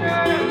 Captain, you good?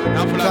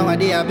 Now for From a that.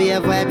 day I be a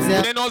vibes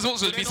and They know it's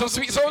supposed to be so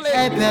sweet, so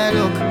hey, late. pal,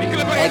 look.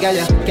 Hey, girl,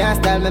 you can't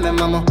style me,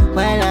 mama.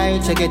 When I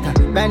check it,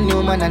 brand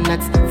new man and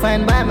that's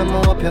fine by me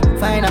more up you.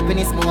 Find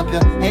happiness more up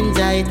you.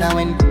 Enjoy it and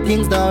when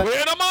things don't.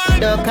 Wait a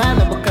mind. Don't call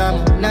me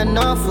become not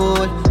no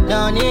fool.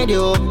 Don't need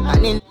you. I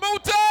need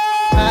Motor.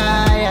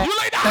 fire. You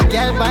like that? The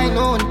girl by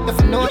noon. If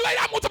you know You like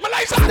that, Motor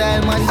Malaysia?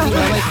 style man, think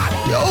of it.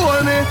 You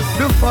hold me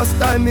the first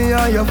time me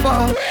and your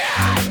fall.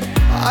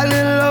 All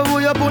in love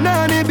with your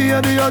punani,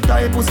 baby, your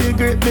type pussy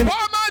grip me.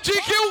 What man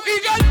GQ,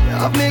 Eagle? You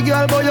have me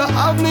girl, but you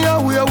have me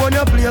away when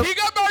you play.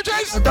 Eagle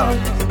Burgess? Down.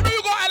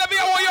 You go elevate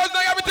 1 years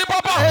now, everything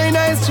pop up. Hey,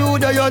 nice shoe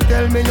that you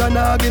tell me you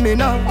not give me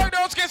now. Why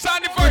don't get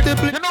sandy first?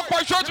 You're not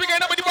quite sure we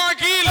get up with the bar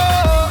kill.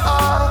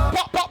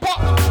 Pop, pop, pop.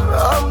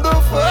 I'm the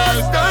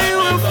first guy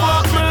who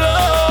fuck me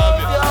love,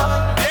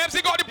 yeah. The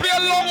MC got to play a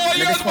long 1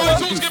 years, boys.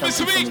 Who's give me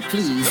sweet?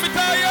 Let me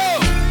tell you.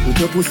 Put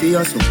your pussy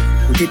also,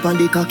 put it on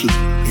the cocky.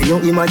 You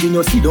don't imagine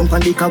you sit down on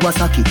the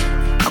Kawasaki.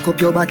 Cock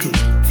up your body,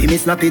 see me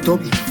slap it up.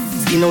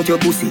 Skin out your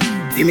pussy,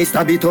 see me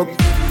stab it up.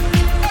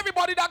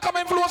 Everybody that come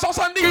influence on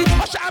Sunday,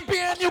 a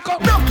champion, you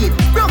come. Broke it.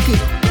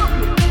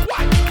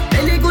 What?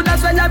 Belly good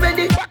as well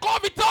already. Back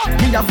off it up.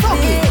 Me a fuck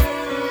it.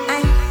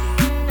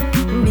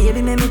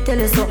 Baby, let me tell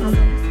you something.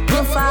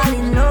 You fall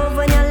in love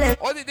when you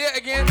left. What's it there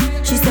again?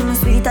 She said me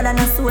sweeter than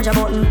a soldier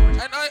button.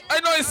 I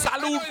know it's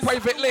salute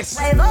private list.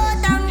 11?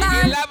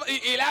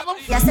 11?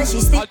 Yes, said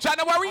she still.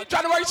 January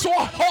so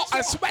hot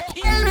and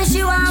sweaty. Tell me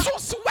she want. So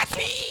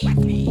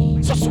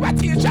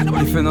sweaty in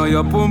January. If you know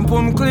your pum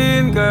pum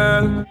clean,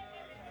 girl.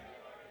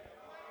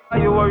 Are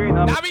you worried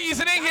now? That be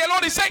easy in here,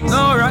 Lord, it's 6.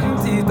 No rotten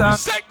teeth.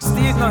 6.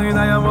 Teeth now in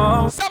your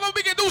mouth. 7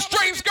 we can do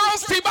strange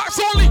girls, T-box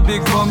only.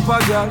 Big bumper,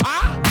 girl.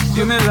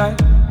 Give me light.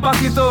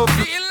 Back it up.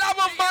 The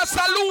 11 man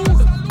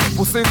salute.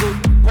 Pussy good.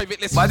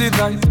 Private list. Body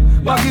tight.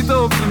 Back it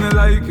up. Give me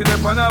like you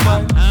dep on a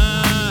bike.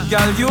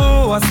 Girl, you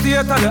a state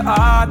of the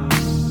art.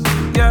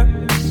 Yeah.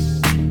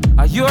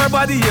 Your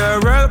body, your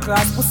world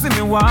class. Pussy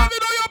me want. Baby,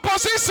 know your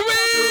pussy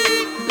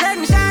sweet. Let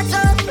me shut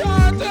up.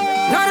 No,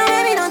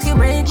 baby, don't you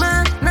break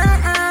my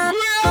heart.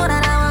 Know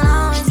that I will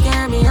always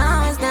care, be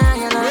always there,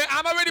 you know.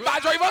 I'm already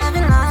bad driver.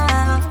 Having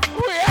love.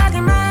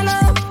 Talking my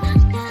love.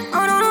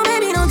 Oh, no,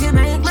 baby, don't you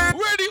break my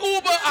heart.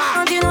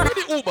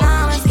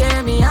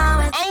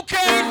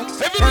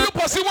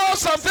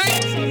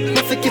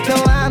 But for keep you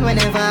warm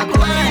whenever I go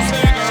online.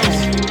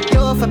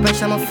 You for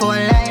pressure my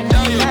phone line.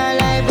 My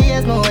life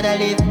is more than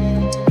live.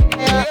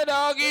 Yeah,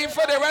 doggy,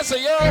 for the rest of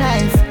your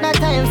life. Not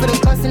time for the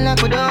cussing I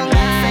could don't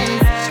like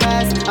friends.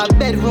 Cause a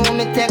bedroom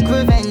me take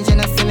revenge.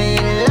 And I see me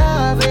in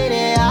love with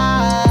it.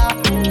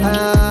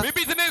 We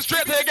beating this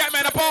straight till you get me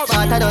in a pause.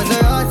 But I dozen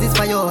roses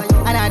for you.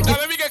 And I'd give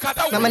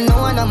no man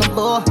know and I'm a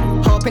bow.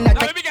 Hoping that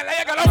I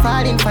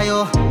falling for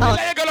you.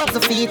 Out the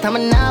feet, I'm a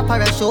nah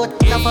parachute.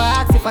 Now for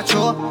ask if I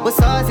throw. With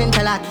sauce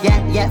interlock,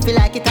 yeah. Feel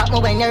like it up me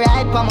when you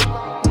ride for me.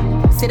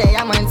 See there,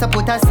 your man, so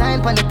put a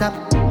sign on the top.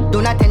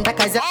 Do not enter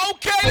cause you.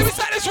 Okay, let me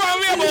start this one,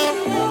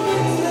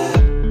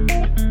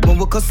 when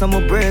we cuss and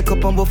we break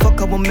up and we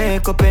fuck and we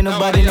make up. Ain't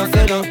nobody no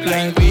fed up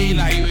like we.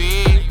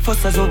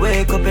 First as we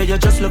wake up, you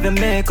just love your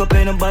makeup.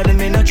 Ain't nobody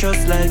me no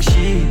trust like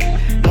she.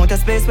 Want a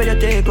space where you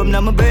take up,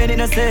 now my brain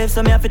in a safe.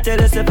 So me have to tell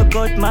yourself I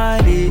cut my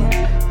lead.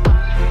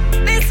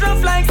 This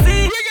love like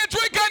sea. We can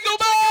drink and do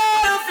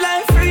more. Love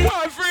like free.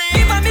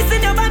 If I'm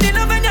missing your body,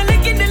 love and you're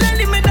licking the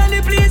lolly, me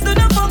dolly, please do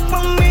not fuck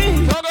from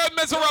me. Don't go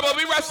miserable,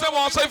 we rest them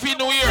all so if you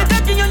New Year.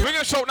 We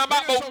can show them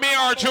back about May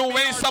or June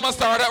when summer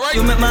started, right?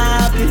 You make my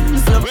happy.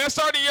 We're gonna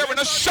start the year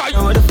with a shot.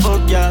 What the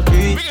fuck, yeah,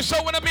 be? We can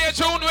show when the May or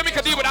June when we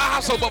can deal with our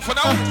hassle, but for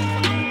now.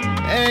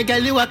 Hey, girl,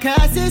 you a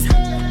classes.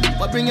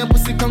 What bring your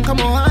pussy come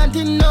on,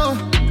 hunting now.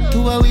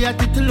 To where we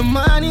at it till the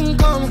morning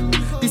come.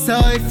 This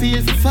how it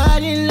feels to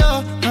fall in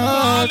love.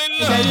 Oh,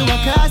 girl, you a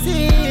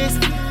classes.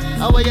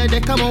 How are you they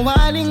come on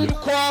whining?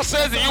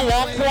 Crosses, you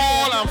want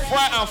crawl and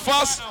fret and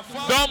fuss.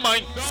 Don't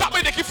mind. Stop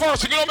me, Nicky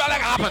first. You know what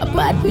like happen. A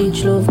bad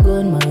bitch love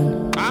good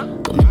man. Huh?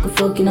 Come make a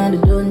fucking out the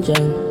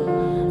dungeon.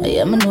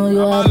 I know you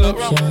have an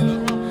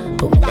option.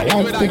 Put my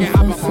life to the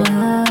front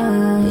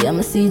side. Yeah,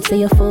 my seat say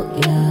you fuck,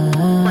 yeah.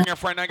 Bring your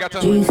friend, I got to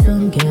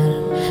G-some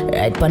girl.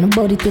 Ride pon the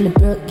body till it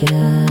broke,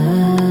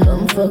 yeah.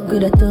 Come fuck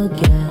with a thug,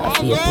 yeah. I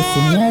see your pussy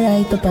me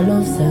right up a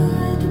love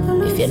side.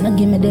 If you not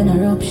give me then a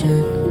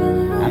eruption.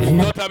 I'm in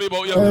a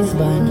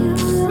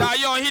husband. Nah,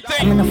 yo, he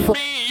think me,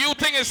 you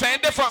think it's saying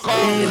different, call.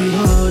 Baby,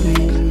 hold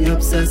me,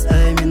 obsessed,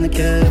 I'm in the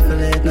cafe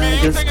late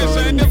night. Just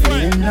calling me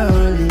feeling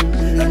lonely.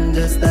 And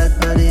just that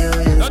body, oh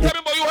yes. Don't tell me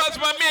about you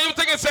husband, me, you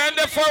think it's saying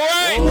different,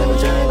 right? Never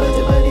try, but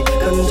your body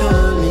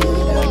control me.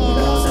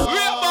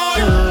 Real boy.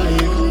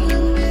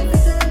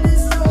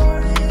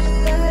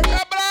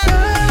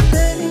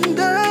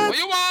 What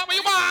you want? What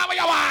you want? What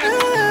you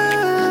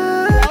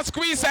want? I'll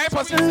squeeze that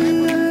pussy.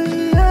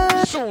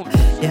 Soon.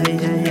 Yeah.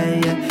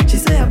 She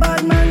say a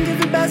bad man give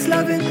you best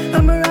loving.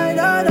 I'm a ride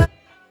all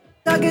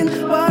again.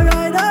 Why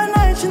ride all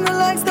night? She no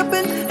like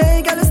stepping.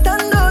 Hey, gotta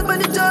stand out, but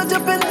the judge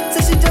up in.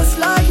 Say she just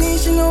like me.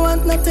 She no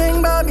want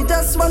nothing, Bobby.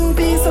 Just one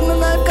piece of my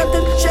life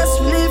cutting. Just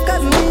relief,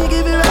 cause me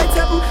give you right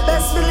something.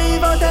 Best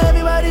believe out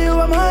everybody who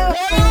am I.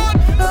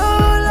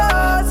 Oh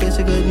Lord, say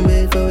she couldn't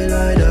wait for it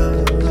right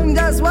out.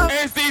 That's what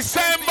it's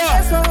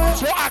December.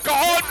 So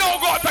alcohol no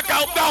go to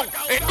countdown.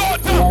 It go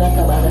to.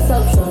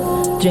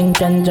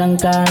 Drink and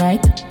drunk all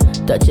night.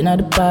 Touching at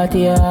the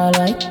party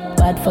alright.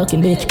 Bad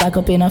fucking bitch back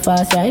up in a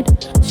fast ride.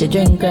 She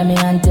drink me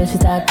until she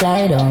start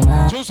glide on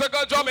my. Choose a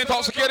good job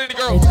intoxicating the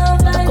girls.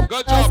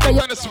 Good job, you're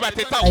trying to sweat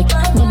it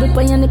out. No be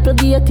your nipple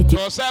be a titty.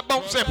 Girl say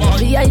bounce it, boy.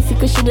 The icy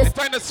cause she just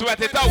trying to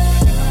sweat it out.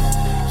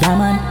 Yeah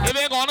man. If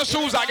you ain't got no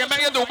shoes, I can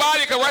make you do bad.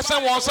 You can rest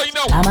and one, so you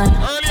know. Yeah man.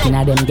 Skin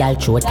of them gal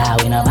throat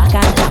out in a back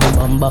and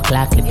bumbo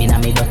clock clipping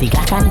on me dirty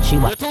clock and she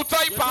was. You're too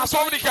tight, pass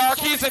over the car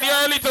keys in the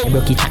early too.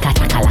 Brookie chaka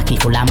chaka lucky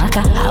full of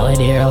maca. How are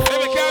they rough? If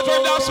you can't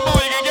drive down small,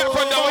 you can get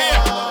from down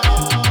here.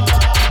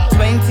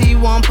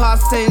 21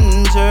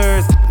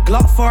 passengers,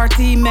 Glock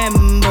 40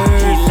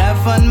 members,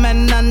 11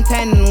 men and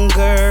 10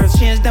 girls.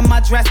 Change them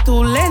address to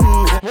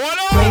Lynn.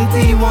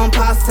 21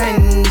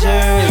 passengers.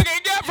 You can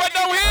get from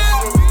down here.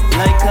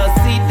 Like I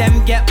see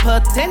them get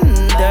put in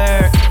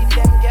there.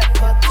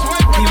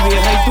 The way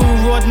I do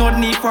road, no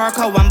need for a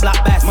cow and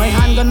black bass. My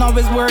handgun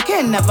always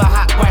working, never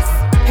hot west.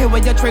 Hey,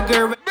 where your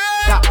trigger,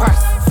 that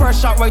press.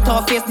 First shot right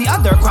off face, the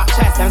other crack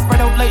chest. And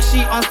spread out like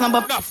sheet on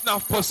slumber.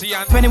 Enough pussy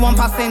and 21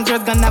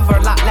 passengers gonna never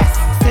lack less.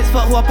 6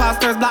 foot who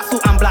pastors, black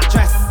suit and black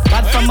dress.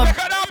 Bad from a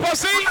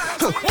pussy.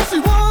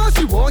 What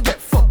she want, get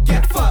fucked.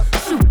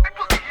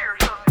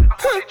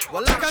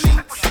 Well, like I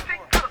need.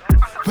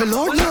 Well,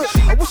 Lord,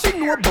 I wish she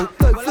knew about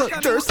life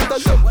like this. And I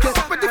love get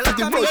ready for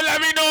the road. Let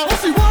me know. What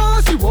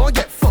she want,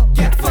 get fucked.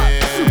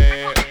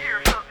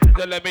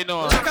 Just let me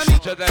know.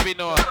 Just let me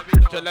know.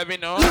 Just let me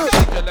know.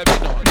 Just let me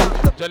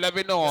know. Just let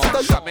me know.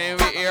 Come in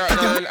with ear,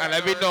 girl, and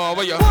let me know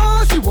where you.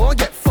 She want,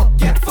 get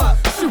fucked.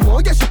 She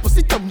want, get she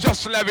pussy dumb.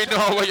 Just let me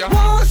know where you.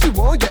 She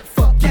want, get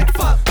fucked.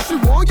 She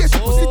want, get she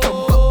pussy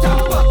dumb.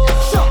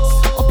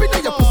 Shots up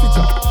in your pussy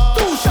jaw.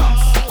 2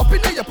 shots up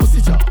in your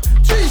pussy jaw.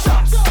 3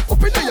 shots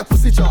up in your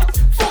pussy jaw.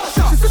 4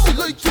 shots. She said she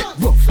like it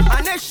rough.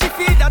 And if she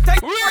feel that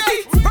type 40.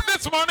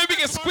 This morning we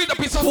can squeeze a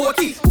piece of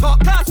 40. Talk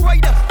class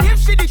rider. Give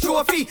she the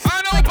trophy.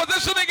 I know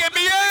positioning in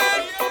me.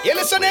 You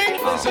listening?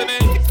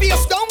 Listening.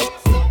 Face down.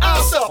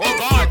 Ass up. Oh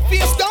God.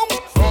 Face down.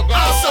 Oh God.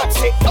 Ass up.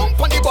 Sit down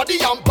on the body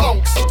and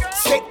bounce.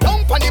 Sit down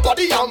on the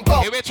body and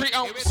bounce. Give me 3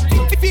 ounce.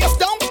 Face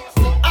down.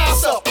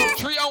 Ass up.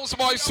 3 ounce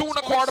boys. soon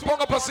a quarter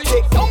pound of pussy.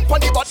 Shake down on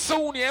the body.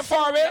 Soon, yeah,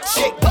 for it.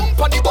 Shake down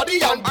on the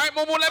body and alright,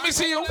 Momo, let me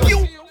see you.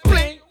 You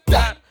play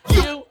that.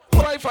 You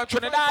play from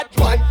Trinidad.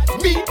 Want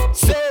me?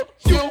 So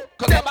you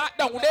come back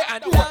down there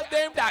and tell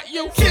them that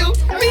you kill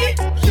me.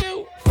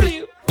 You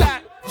feel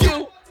that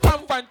you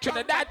come from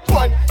Trinidad.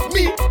 Want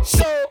me?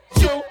 So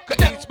you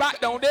can ease back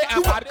down there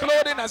and buy the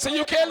clothing and say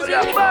you kill me.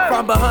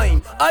 From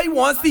behind, I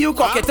want to see you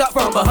cock it up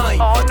from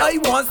behind. I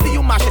want to see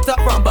you mash it up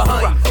from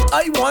behind.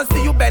 I want to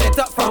see you bend it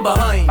up from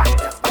behind.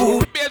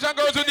 Ooh, Asian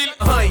girls who deal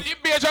behind.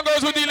 Asian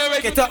girls who deal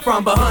with Get up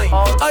from behind.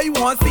 I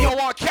want to see you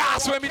want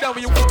cash when me down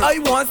with you. I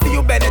want to see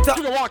you bend it up.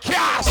 You want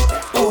cash.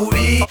 Ooh,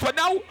 for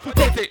now,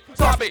 hit it,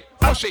 stop it,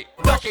 push it,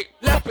 duck it,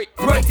 left it,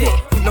 right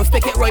it. No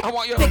stick it right. I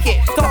want you stick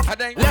it, top, and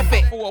then left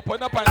it.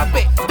 Open up and up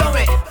it, down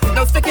it.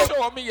 No stick it.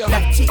 Show me your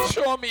left cheek.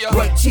 Show me your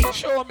right cheek.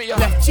 Show me your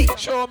left cheek.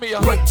 Show me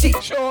your right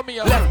cheek. Show me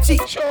your left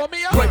cheek. Show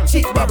me your right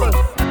cheek bubble.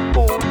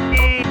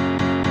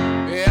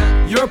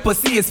 Yeah. Your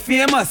pussy is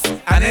famous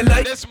and it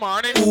like this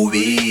morning.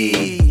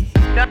 Ooh-wee.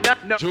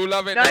 You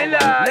love it.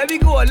 Let me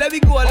go. Let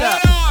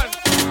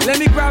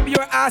me grab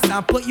your ass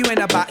and put you in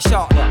a back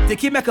shot.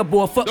 Take you make a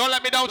bow foot. Don't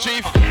let me down,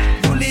 chief.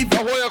 You leave the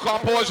whole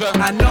composure.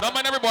 I know. No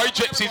man, everybody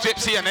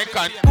gypsy, and then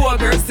can. Poor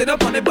girl, sit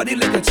up on the body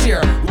like a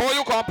chair. Hold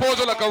your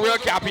composure like a real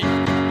cappy.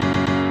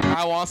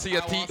 I want to see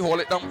your teeth.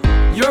 Hold it down.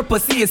 Your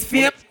pussy is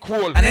famous,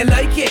 cool, and I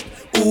like it.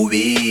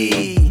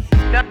 Ooh-wee.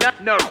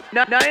 No.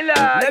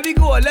 Let me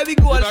go. You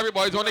know,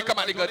 everybody's only come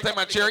at the good time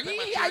and cheer.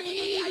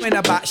 In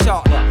a back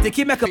shot. Take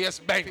you make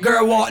a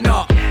girl walk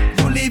now.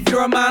 You leave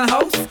your man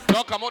house.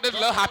 Don't come out this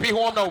little happy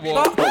home now,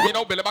 boy. You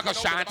know, Billy back a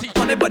shanty.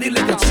 On the body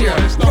like a chair.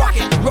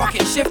 Rock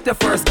it, shift the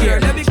first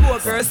gear. Let me go,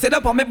 girl. Sit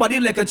up on my body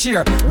like a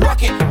chair.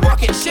 Rock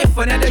it, shift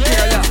another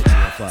gear.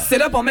 Look.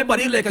 Sit up on my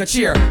body like a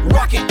chair.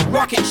 Rock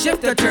it,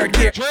 shift the third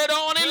gear. Trade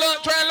on it,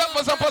 look, trade look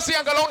for some pussy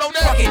and go down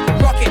there.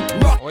 Rock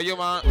it. What you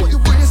man? When you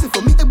brace it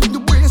for me, when you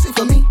brace it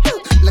for me.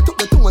 Let up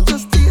the tongue and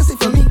just taste it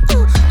for me.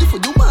 You for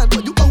you man,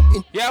 but you out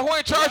in. Yeah, who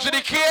in charge of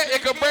the cake? You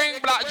can bring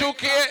black juke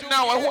cake.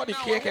 Now I want the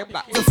cake and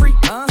black. You're free.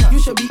 You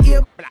should be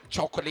here. Black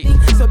chocolate.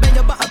 So bend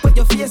your back, put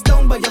your face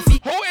down by your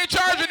feet. Who in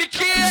charge of the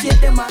cake? Shake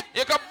them up.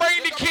 You can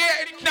bring the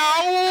cake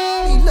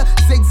now.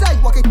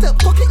 Zigzag, walk it up,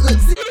 talk it like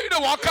zig. You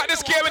don't walk out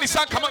this cake when the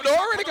sun come out. They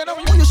already gonna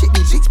know you. You shake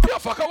me cheeks. Yeah,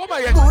 fuck up, what am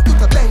I? Go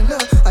eat a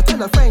banger. I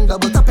tell a friend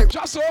about a pet.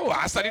 Just so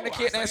I studied the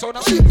cake now, so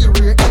now. Shake your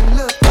rear end,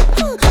 look.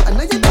 And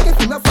now you're taking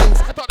from my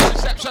friends. I thought the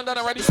reception done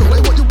already. So I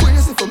want you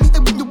brace it for me,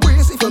 and when you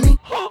brace it for me.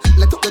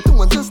 Let up the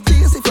tongue and just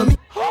taste it for me.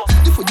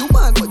 You for you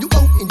man, but you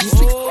out in the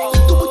streets.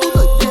 Do what you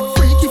like, get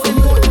freaky for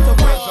me.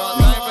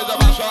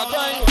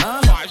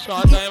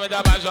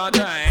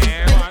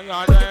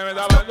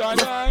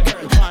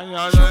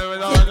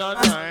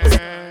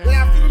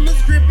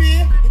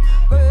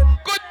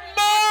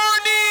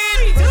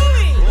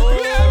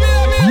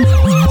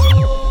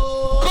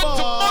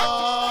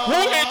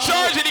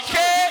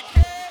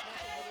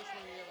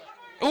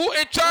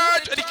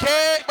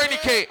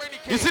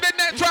 You see the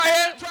net right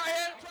here?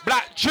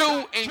 Black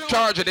Jew in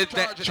charge of this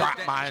net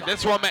track, man.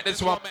 This one make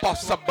this one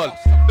possible.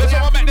 This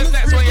one make this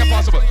next one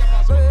impossible.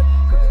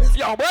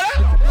 Yo,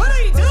 brother. What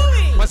are you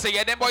doing? I say,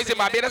 yeah, them boys in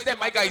my bed, that's them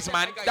my guys,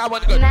 man. That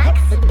one good.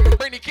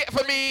 Bring the kit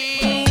for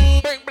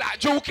me. Bring Black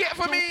Jew kit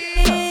for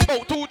me.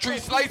 Oh, 2, 3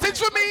 slices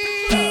for me.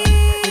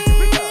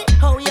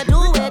 How you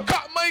do it?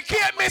 Cut my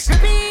kit, miss.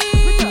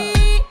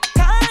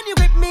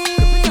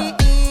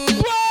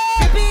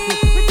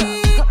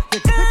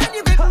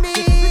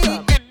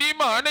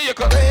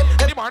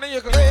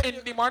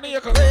 In the morning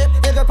you can grip,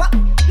 you can pop,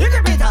 you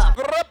can beat up,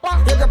 you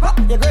can pop,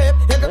 you grip,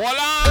 you can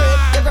voila.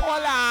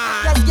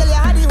 Let's get your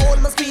honey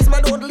hold, my squeeze,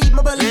 my don't leave,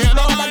 my believe.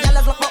 No other girl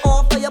has locked my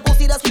off for your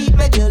pussy, that's sweet,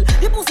 my girl.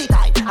 Your pussy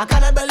tight, I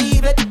cannot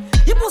believe it.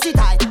 Your pussy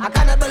tight, I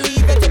cannot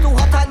believe it. You're too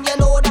hot and you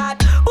know that.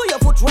 Put your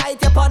foot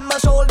right upon my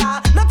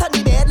shoulder. Not on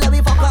the bed, let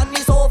me fuck on the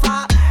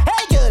sofa.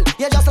 Hey girl,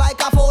 you're just like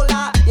a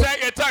folder.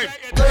 Take your time.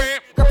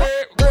 Grip.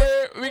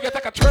 We can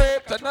take a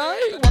trip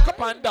tonight. Walk up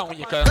and down,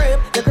 you can. Grip,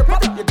 you grip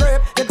up, you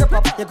grip, you grip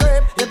up, you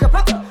grip, you grip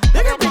up.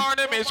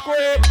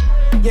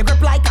 You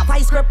grip like a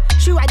vice grip.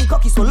 She ride the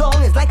cocky so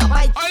long, it's like a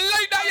bike. I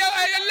like that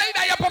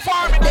you're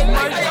performing. I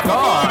like that you're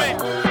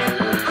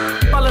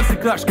performing. Balance the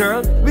clutch,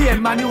 girl. We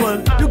ain't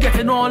manual. You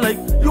getting on like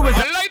you was.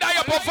 I like that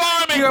you're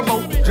performing. Hear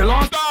about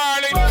Jelon,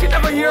 darling. She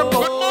never hear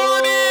about. Good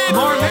morning.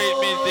 Morning. Hey,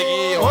 Miss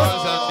Dicky,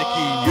 what's up,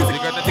 Dicky? You're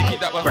gonna take it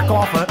that one. Back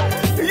off it.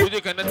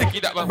 You're gonna take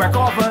it that one. Back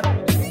off it.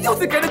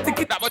 You're gonna take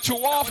it that what you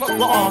offer.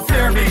 Well, all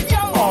fear me.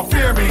 All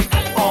fear me.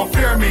 All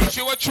fear me.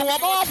 She what you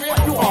off.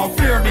 You all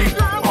fear me.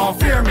 All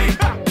fear me.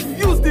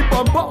 Use the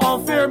bumper, all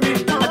fear me.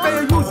 I tell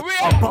you, use the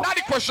bumper. Now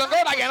the question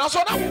go again, also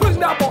now. Bring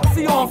that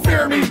boxy, all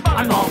fear me.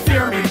 And all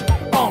fear me.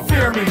 All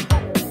fear me.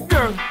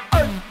 Girl,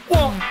 I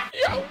want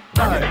you.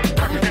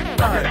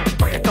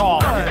 Bring it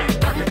on.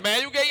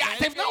 Man, you get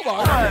active now,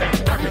 boy.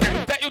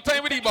 Take your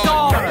time with the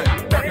ball.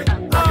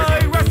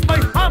 I rest my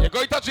hand. You're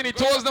going touching the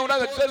toes now,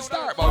 that's a good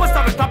start, boy. Must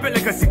have a stop it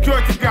like a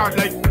security guard,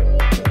 like.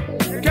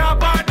 Can't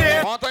buy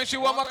there. One time she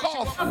want my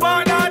cough.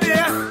 Buy that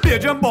there.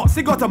 Pigeon box,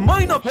 he got a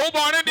mind up. Hold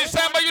on in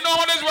December, you know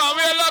what is wrong.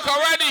 We're luck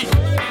already.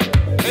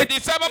 In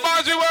December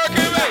bars we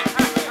working, mate.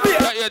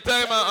 Got your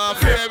time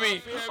unfair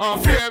me.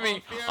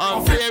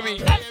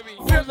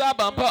 Here's that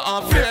bumper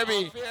unfair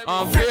me.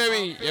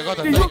 You got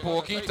a tight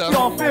porkita.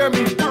 Unfair me.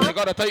 You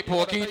got a tight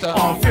porkita.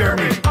 Unfair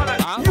me.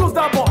 Use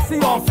that box, see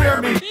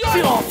unfair me.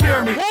 See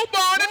unfair me. Who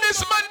born in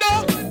this man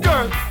though?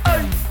 Girl,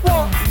 hey,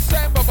 what?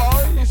 December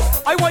boys.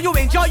 I want you to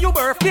enjoy your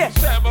birthday.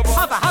 December boys.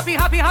 Have a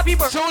happy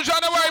birthday. Soon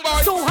January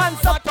boys. So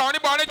handsome. Tony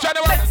born in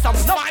January. Some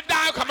man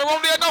down, come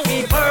around there now.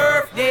 Happy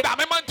birthday. Damn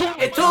man too.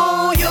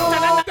 To you.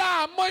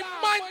 Damn my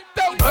man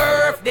too.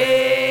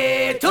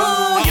 Birthday to you.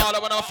 All I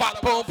want a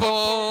fat pom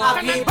pom.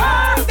 Happy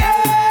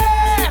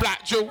birthday.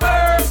 Black Jew.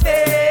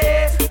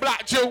 Birthday.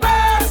 Black Jew.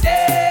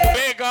 Birthday.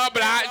 Big up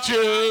Black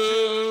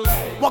Jew.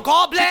 Well,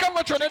 God bless. Come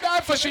on,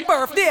 Trinidad for she.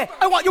 Birthday.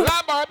 I want you.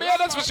 Land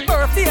Barbados for she.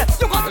 Birthday.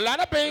 You got a lot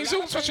of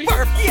pesos for she.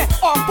 Birthday.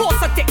 On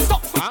post a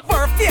TikTok for your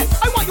birthday.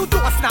 I want you to do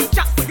a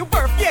Snapchat for your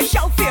birthday.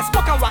 Shell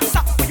Facebook and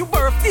WhatsApp for your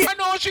birthday. I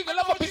know she gonna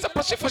love a piece of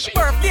pussy for she.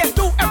 Birthday.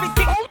 Do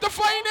everything. How to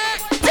find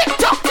it?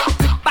 TikTok.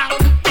 Bang,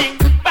 ding,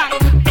 bang,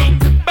 ding,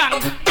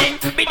 bang, ding,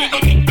 biddy,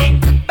 ding, ding,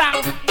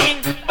 bang,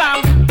 ding,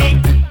 bang, ding,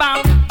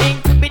 bang, ding,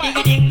 biddy,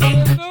 ding,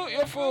 ding. Suit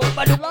your fool.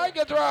 Like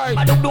it right.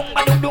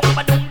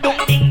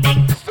 Badung, ding,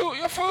 ding. Suit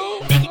your fool.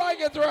 Like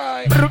it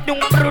right.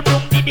 Brudung,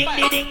 ding,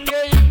 ding, ding,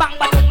 ding. Bang,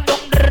 badung,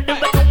 ding, ding,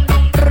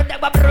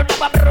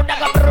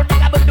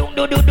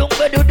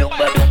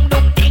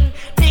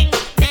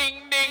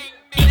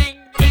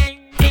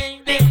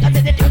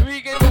 we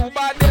can do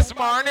bad this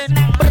morning.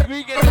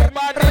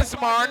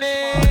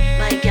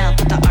 My girl,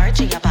 put the arch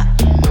in your back.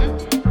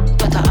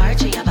 Put the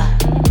arch in your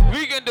back.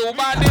 We can do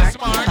bad this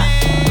morning.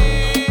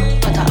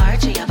 Put the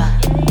arch in your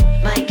back.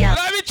 My girl.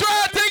 Let me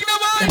try to take the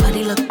Your money.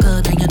 body look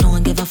good and you know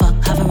and give a fuck.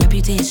 Have a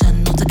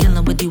reputation, not to kill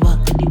them with the work.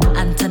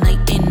 And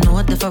tonight ain't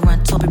no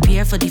different. So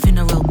prepare for the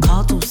funeral.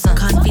 Call two sons.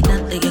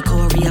 Confident that you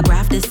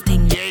choreograph this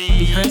thing.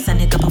 Rehearse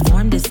and it to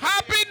perform this.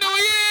 Happy New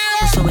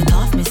Year. Show it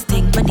off, Miss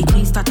Ting. When the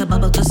queen start to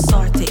bubble, just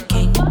sort it,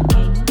 king.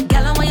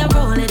 Girl, when you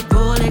roll it.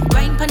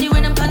 Grind pon the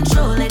rhythm,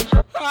 control it.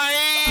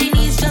 The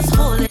knees just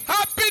hold it.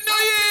 Happy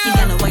New Year.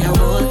 Girl, when you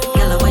roll.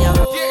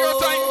 Get your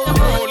time.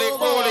 Roll it.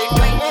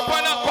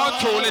 Open up,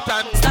 control it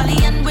and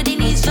Stallion with the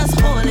knees, just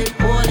hold it.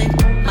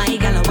 My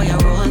girl, when you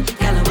roll.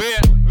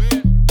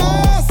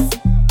 Boss,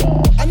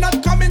 I'm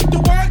not coming to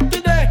work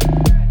today.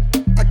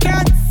 I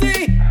can't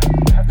see.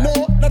 No,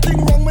 nothing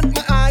wrong with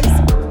my eyes.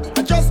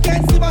 I just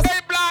can't see myself.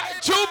 Hey,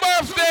 Black, Jew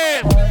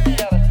birthday.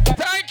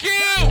 Thank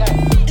you.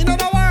 In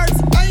other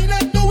words, I ain't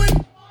not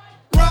doing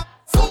rap.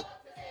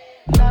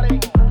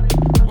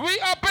 We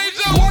are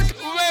busy with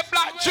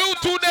Black Jew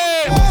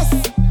today. Boss,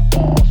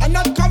 I'm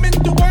not coming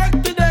to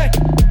work today.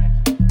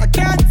 I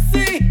can't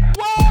see.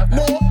 What?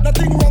 No,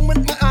 nothing wrong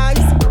with my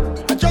eyes.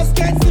 I just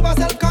can't see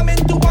myself coming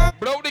to work.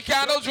 Blow the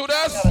candle,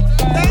 Judas.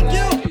 Thank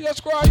you. Jesus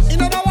Christ.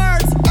 In other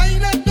words, I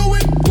ain't not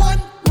doing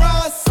one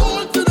raw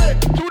soul today.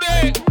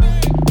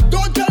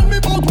 Don't tell me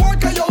about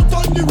work, I out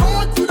on the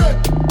road today.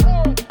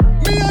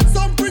 Me and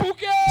some pretty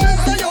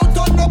just I out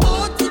on the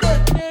boat today.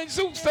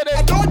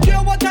 I don't care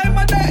what time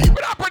of day.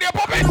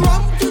 I'm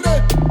rum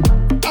today.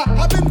 I'm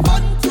having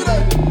fun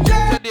today.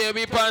 Yeah. Today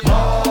we pan.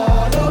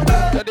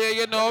 Holiday. Today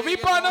you know we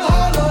pan.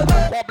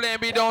 Holiday. Problem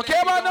we don't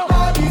care about no.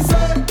 Nobody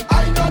said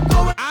I not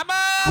going.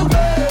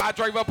 I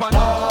drive up on.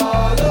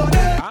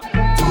 Holiday.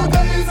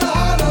 Today is a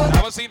holiday.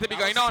 I was seen to be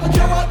going on. I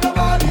care what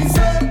nobody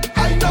said.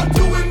 I not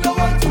doing no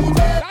one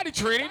today. Daddy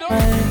training though.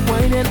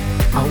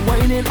 I'm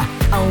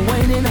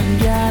whining, and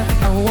girl,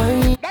 I'm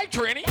whining. Night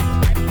training.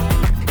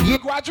 You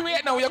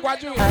graduate now. You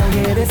graduate. I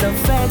hear this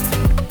effect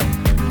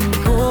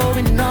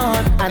going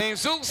on. In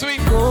Zoom Sweet.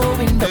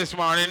 Going down. This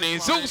morning in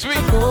Zoom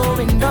Sweet.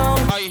 Going down.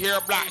 I hear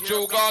Black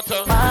Joe got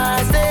to.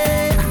 I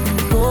say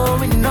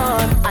going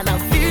on, and I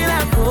feel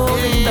like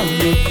going down.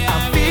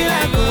 I feel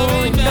like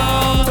going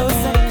down. So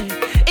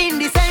say, in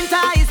the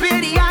center is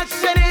where the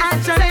action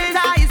is.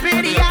 Center is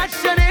where the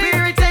action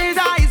is.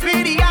 Center is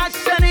where the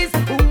action is.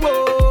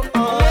 Whoa,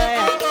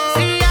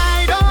 see,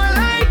 I don't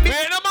like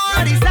being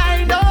on the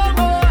side no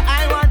more.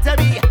 I want to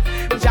be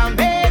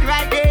jumping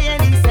right there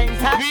in the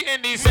center. We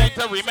in the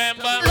center,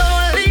 remember?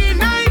 Lonely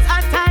nights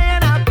are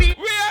tired of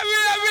people.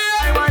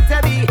 I want to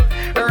be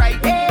right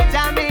there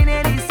jumping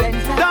in the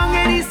center. Down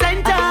in the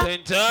center.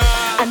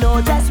 I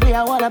know that's where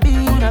I wanna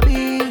be.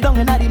 Down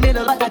in the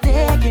middle, but I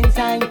taking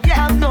time.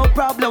 Have no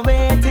problem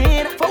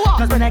waiting. For what?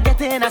 Cause when I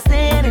get in, I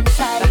stand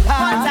inside.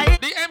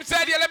 The M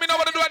said, yeah, let me know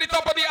what to do at the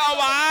top of the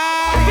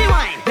hour.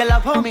 Rewind. They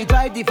love how me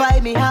drive the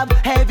vibe, me have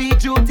heavy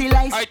duty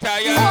lights. I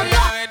tell you,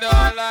 I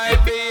don't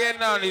like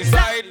being on the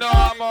side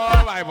no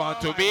more. I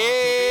want to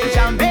be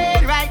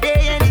jumping right there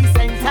in the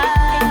center.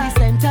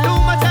 Too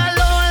much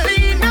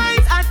lonely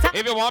nights.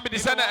 If you want me to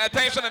send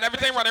attention and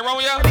everything running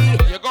wrong, yeah,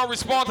 you're gonna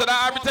respond to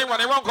that everything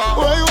running wrong, call.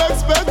 What you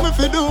expect me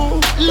to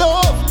do?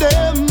 Love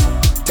them,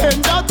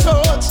 tender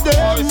touch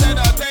them. Oh, send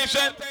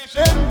attention.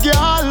 Them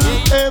girl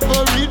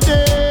every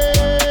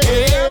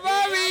day.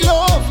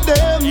 Love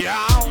them,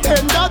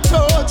 tender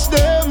touch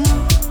them.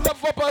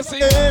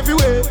 Pussy.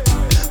 Everywhere,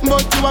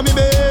 but you are me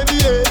baby,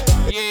 yeah.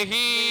 Yeah,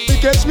 he.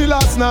 catch me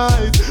last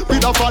night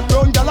with a fat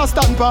brown gal a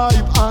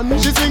standpipe, and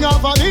she swing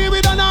off on me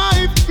with a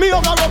knife. Me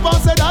hug her up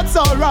and say that's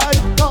alright.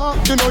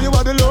 You know you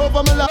are the love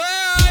of my life.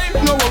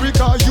 No worry,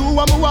 cause you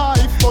are my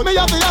wife. But me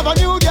have to have a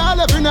new girl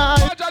every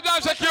night.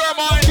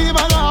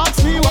 Even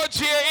ask me what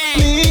you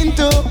mean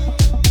to.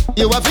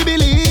 You have to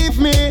believe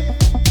me.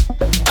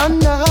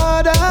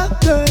 Another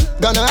girl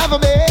gonna have a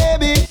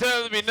baby.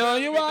 Tell me no,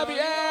 you want me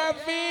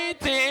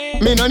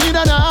everything. Me no need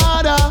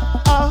another,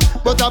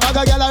 but a bag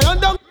of girl I run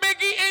down.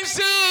 Mickey and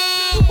Sue.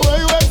 What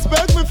you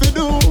expect me to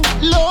do?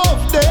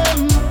 Love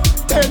them,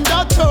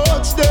 tender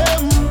touch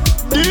them.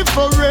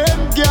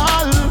 Different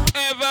girl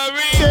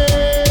every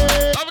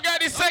day. I've got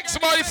the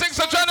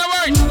 6th of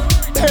January.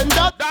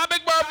 Tender. That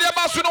big birthday,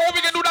 boss. You know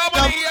we can do that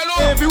money hello.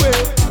 Everywhere.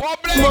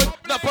 What Blacc?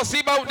 The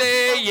pussy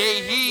Bday,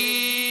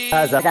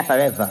 yeah. As a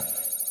forever.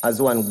 As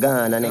one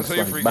gone and next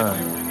one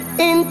born.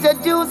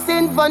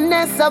 Introducing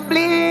Vanessa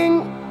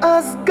Bling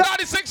as God.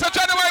 The 6th of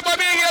January,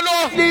 baby,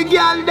 hello. The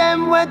girl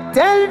them will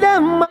tell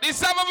them. The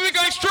 7th we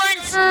got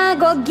strength. I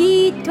go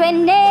get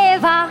when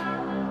never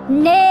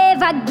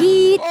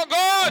get. Oh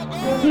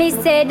God. Me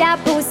say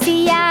that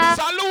pussy ya.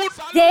 Salute.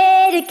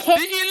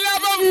 Dedicate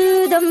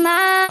to the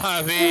man.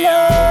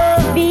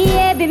 Love,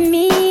 baby,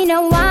 me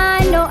no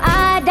one, no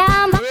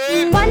Adam.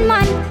 One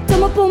man to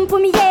my pum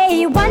pum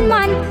yeah. One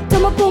man to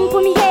my pum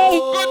pum yeah.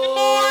 Good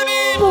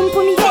morning. Pum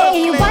pum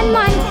yeah. One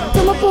man to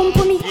my pum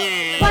pum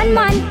yeah.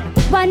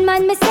 One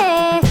man me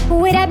say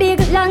with a big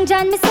long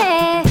john me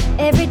say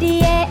every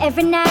day,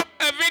 every night.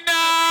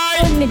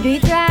 Me do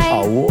it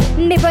right.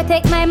 Me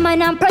protect my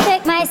man and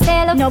protect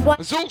myself. No boy.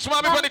 Zooks,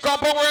 mommy, for the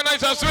compound where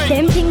nice and sweet.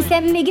 Them things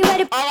them me give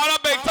away the. I want a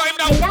big time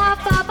now. I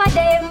laugh off of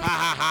them.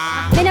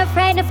 Me no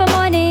frightened for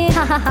money.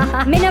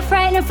 Me no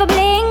frightened for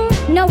bling.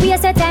 No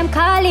waste of time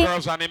calling.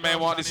 Girls and the men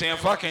want the same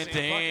fucking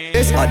thing.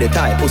 This are the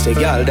type pussy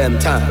girl them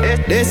time.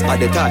 This are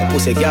the type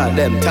pussy girl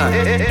them time.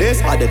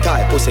 This are the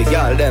type pussy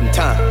girl them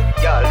time.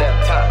 Girl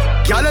them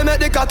time. Girl make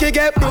the cocky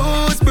get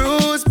bruised.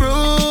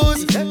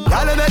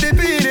 Girl make the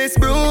penis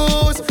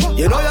bruised.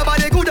 You know your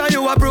body good and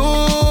you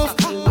approve.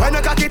 When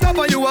you cock it up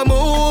and you a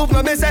move,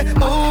 let me say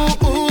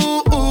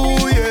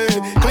ooh yeah.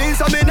 Clean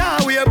so me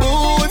now wear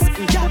boots.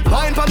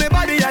 Wine for me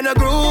body and a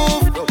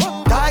groove.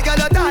 Tight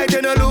girl tight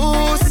and a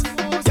loose.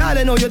 Girl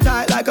I know you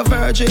tight like a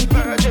virgin.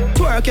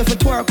 Twerk if you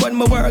twerk when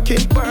me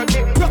working.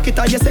 Rock it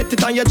and you set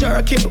it and you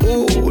jerking.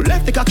 Ooh,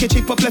 left the cocky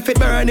chip up, left it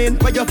burning.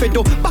 Where you fit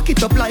do, back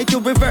it up like you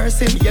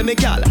reversing. Yeah me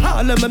gal,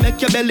 all of me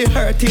make your belly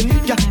hurting.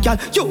 Yeah, gal,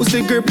 use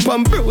the grip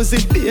and bruise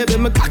it. Baby,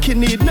 my cocky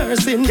need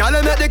nursing. Gal,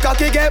 make the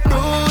cocky get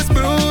bruised.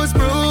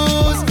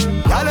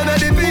 Gal, make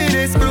the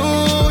penis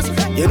bruise.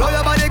 You know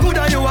your body good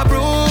and you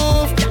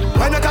approve.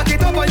 When you cock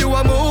it up and you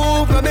a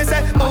move, let me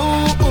say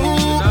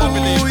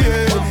ooh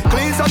yeah.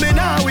 Clean so me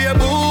now wear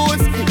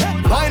boots.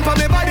 Wine for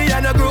me body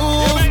and a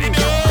groove.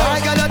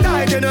 Tight gal a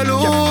tight and a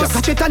loose. You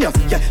catch it on you,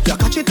 you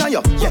catch it on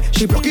you. Yeah,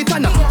 she broke it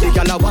on her. The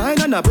gal a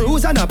wine and a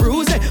bruise and a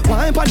bruise.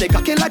 Wine for the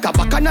cocky like a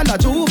bacchanal a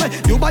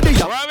juve. You body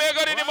ya. Right, we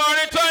got in the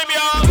morning time,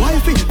 y'all.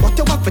 Wifey, what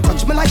you want to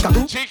touch me like a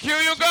glue? GQ,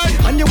 you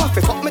good? And you want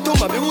to fuck me to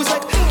my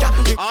music. Yeah,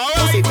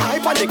 pussy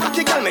tight for the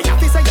cocky girl. Me have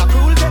to say you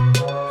cruel.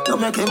 You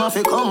make him have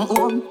to come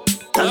home.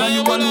 Tell her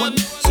you one.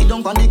 Sit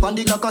down on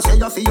the clock and say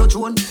you feel your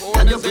tune.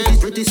 Tell you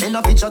pretty, send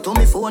a picture to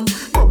me phone.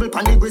 Bubble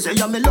pan the grizzly,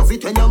 yeah, me love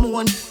it when you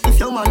moan. If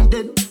your man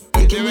dead,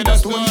 kick him with a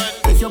stone.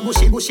 If you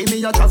bushy,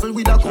 me a travel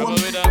with a comb.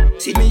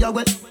 See me a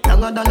wet,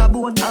 younger than a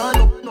bone.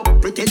 No,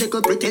 pretty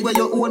little, pretty where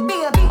you own.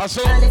 I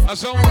saw.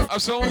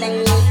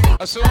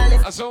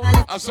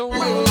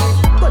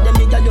 But them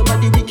nigga your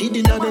body wicked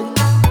in a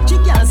bed. She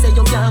can't say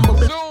you can't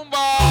bubble.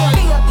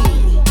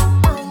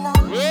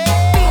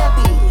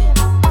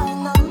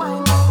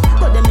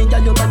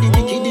 Your body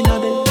wicked in a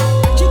bed.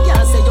 She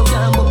can't say you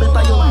can't bubble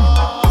for you.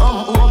 Come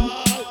home,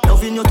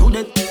 loving you to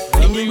death.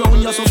 Fling it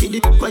round you so feed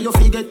it where you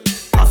forget.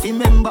 I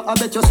remember, I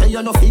bet you say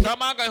you no figure. Some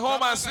man go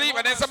home and sleep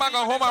and then some man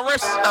go home and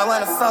rest. I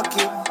wanna fuck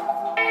you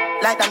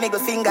like a middle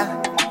finger.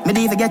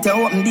 Me even get you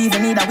open,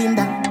 even need a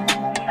window.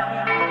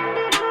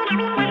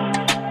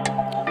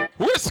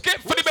 Risk it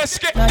for the best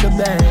skip. Not the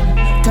bed,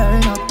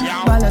 turn up,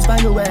 balance by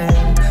your way.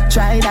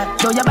 Try that,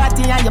 do your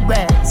body and your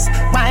breasts.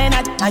 Why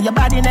not? And your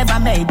body never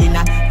made in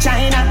a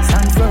China.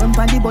 Stand firm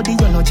on the body,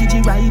 you know Gigi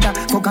rider.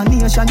 Fuck a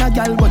nation, a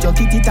girl, but you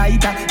kitty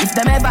tighter. If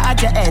them ever at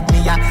your head,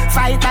 me a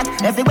fight back.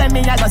 Everywhere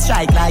me a go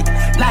strike like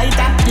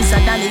lighter. This a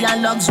dolly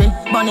and luxury,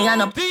 money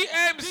and a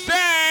DM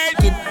said,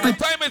 the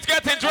time is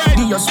getting dry.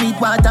 Give your sweet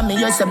water, me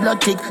use a blood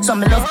tick. So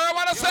me love.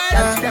 What I say?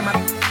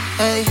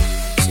 Hey,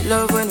 she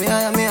love when we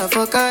hire me a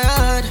fuck her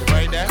hard.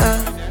 Right there.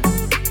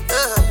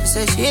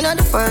 Say she not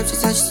the first, she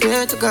said she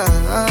swear to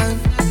God.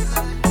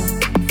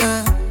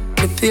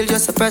 The pill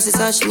just a process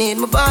and she need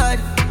my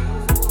body.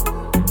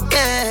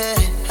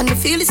 Yeah, and I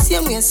feel the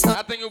same way, so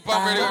I think you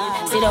probably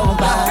sit down,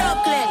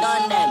 Brooklyn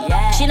on them,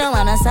 yeah. She don't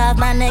wanna serve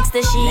man next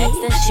to she.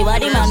 She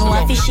want the man who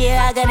want to share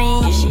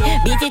agony.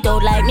 Beat it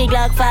out like me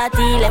Glock 40.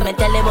 Let me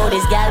tell you about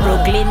this girl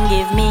Brooklyn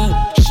give me.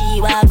 She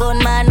want gun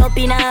man up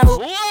in her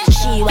hook.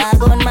 She want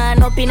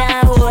gunman up in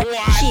her hole.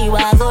 She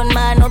want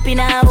gunman up in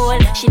her hole.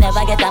 She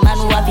never get a man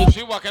who have it.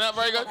 She walking up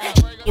very good.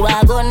 She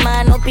want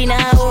gunman up in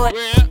her hole.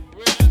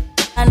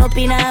 And up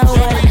in her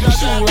hole.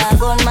 She want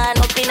gunman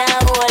up in her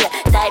hole.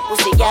 Type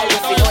pussy girl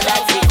if you know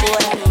that's it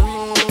cool.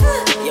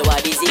 You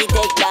are busy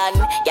take down.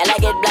 Girl I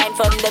get blind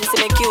from them see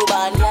me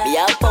Cuban. We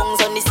have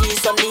pungs on the seas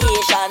from the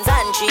Haitians.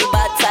 And 3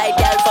 bad side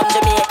girl from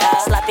Jamaica.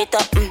 Slap it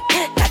up,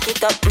 tack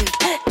it up,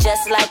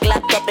 just like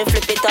laptop and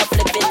flip it up,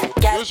 flip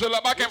it. You should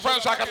look back in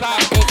front, Shaka time.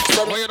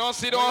 When you don't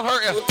see, don't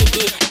hurt you.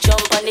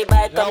 Jump on the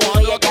bike, come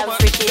on, you damn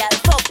freaky. I'll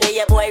fuck with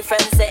your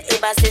boyfriend, say,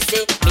 if I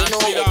see. Me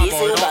know you be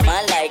silver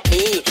man like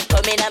me.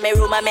 Come in my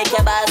room and make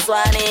your boss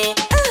swanny.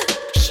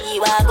 She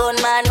want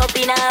gunman up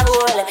in her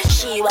hole.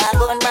 She want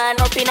gunman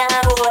up in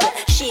her hole.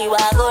 She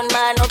want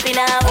gunman up in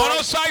her hole. On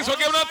those sides, we're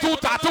giving her 2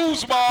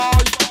 tattoos, boy.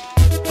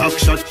 Back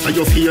shot at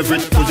your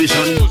favorite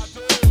position.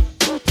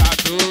 2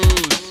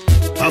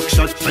 tattoos. Back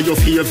shot at your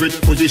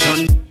favorite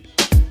position.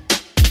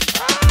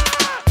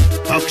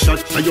 Back shot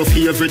at your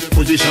favorite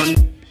position.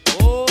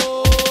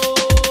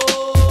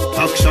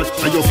 Back shot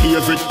at your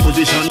favorite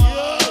position.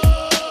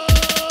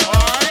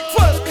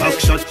 Back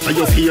shot at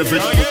your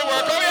favorite.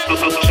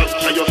 Back shot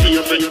at your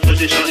favorite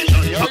position.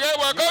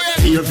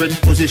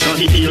 Favorite position.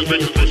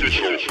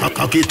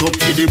 Cock it up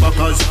to the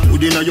backers.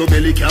 Hood inna your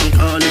belly can't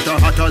call it a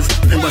hatters.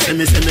 Remember say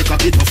me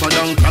cock it tougher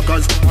than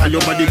crackers. And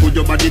your body good,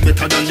 your body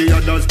better than the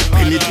others.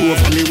 Penny 2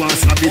 over me want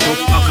slap it up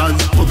packers.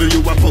 Bubble you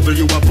a bubble,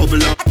 you a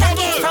bubble up. Attack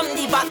it from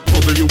the back.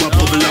 Bubble you a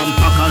bubble and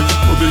packers.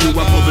 Bubble you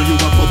a bubble, you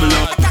a bubble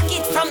up. Attack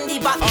it from the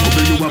back.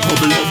 Bubble you a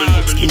bubble.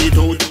 Skin it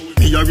out,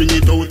 me a ring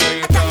it out.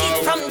 Attack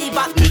it from the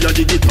back. Me a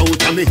dig it out,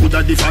 and me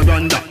houlda the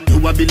veranda. You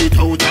a bill it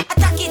out.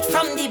 Attack it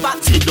from the back.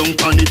 Sit down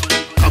on it.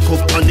 Cock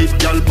up on it,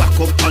 girl, back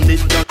up on it,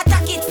 girl.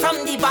 Attack it from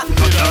the back.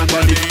 Cock hard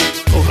on it,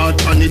 go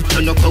hard on it,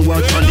 you no go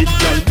out on it,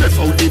 girl. Left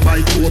out the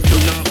bike, hope you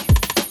now.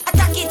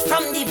 Attack it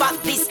from the back,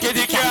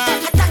 biscuity cat.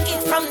 Attack it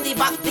from the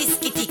back,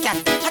 biscuity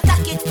cat.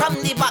 Attack it from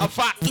the back,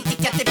 kitty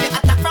cat. If you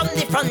attack from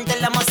the front,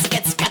 the must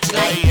get scratched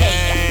like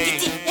hey.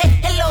 Kitty, hey,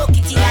 hello,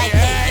 kitty, like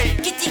hey.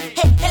 Kitty,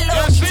 hey,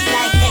 hello, kitty,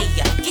 like hey.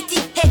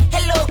 Kitty, hey,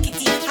 hello,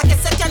 kitty. I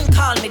guess I can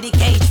call me the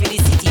cage for the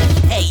city.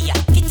 Hey,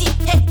 kitty,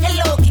 hey,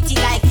 hello, kitty,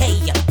 like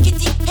hey.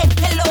 Kitty, hey,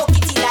 hello,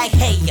 kitty, like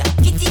hey.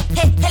 Kitty,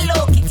 hey,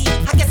 hello, kitty.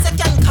 I guess I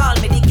can call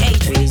me the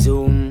cage for the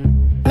zoom.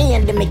 Me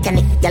and the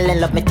mechanic, girl, I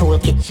love me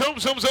toolkit. Zoom.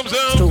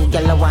 True,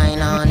 girl,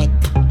 wine on it.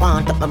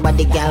 Want up my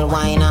body, girl,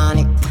 wine on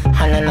it.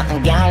 Holla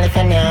nothing, girl, if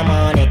you name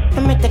on it.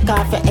 Let me take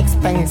off your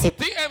expensive.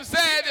 DM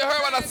said, you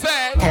heard what I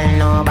said. Tell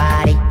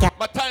nobody, girl.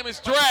 My time is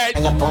dread.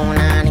 And your bone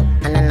on it.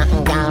 And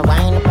nothing, girl,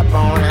 wine up your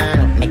bone on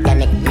it.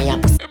 Mechanic, me a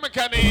pussy.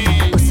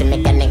 Mechanic. Pussy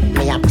mechanic,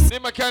 me a pussy.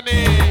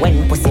 Mechanic.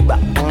 When pussy rock,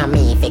 and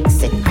me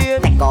fix it.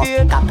 Take off,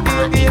 cap,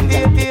 and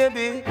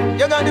baby.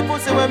 You got the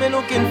pussy where me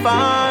looking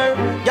for.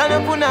 Girl, you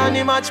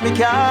punani match me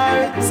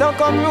car. So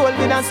come roll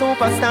with a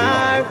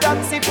superstar.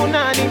 Taxi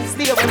punani,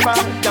 stay away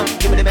from.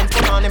 Give me the Benz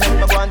punani, make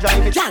me go and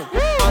drive it.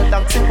 All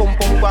taxi pum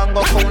pum go and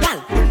go cool.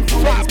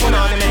 Benz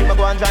punani, make me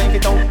go and drive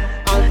it out.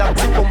 All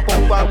taxi pum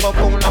pum go and go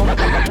cool now.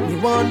 Me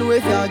want to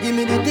if you give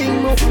me the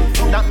thing, no.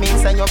 That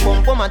means send your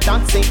pum pum a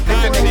taxi. If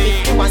you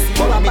make it, want to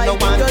go, me no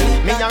want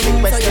it. Me a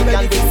request you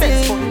girl with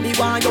sense. Me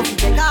want you to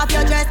take off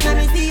your dress, let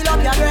me seal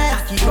up your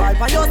dress. Keep roll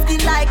for your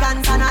skin like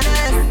ants and an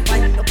S.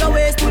 Wind up your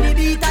waist to the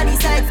beat of the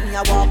sex. Me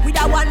a walk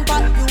with a one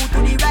pack, you to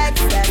the red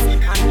dress.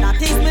 And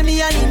that is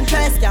me an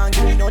interest. Can't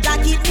give me no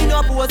jacket, me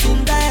no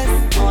posing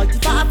vest. All the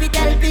faffy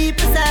tell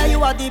people say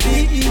you are the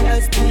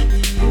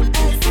B-E-S-T-E-S.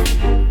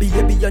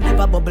 Baby, you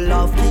never bubble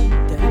off key.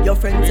 Tell your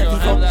friends if you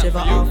fuck never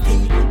off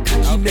key.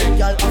 Catchy make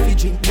y'all off you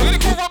drink me.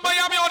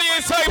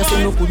 You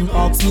say no couldn't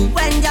ask me.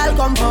 When y'all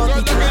come for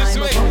the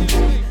time,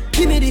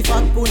 give me the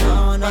fat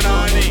banana.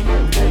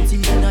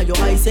 See in your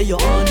eyes say you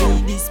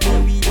honey. This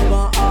me we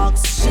want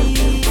ask.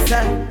 She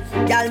said,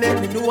 "Girl make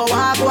me know what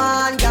I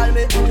want. Girl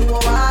make me know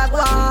what I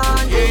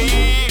want."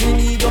 Me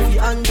need of the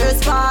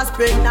undress fast.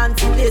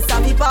 Pregnancy place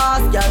have the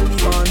pass. Girl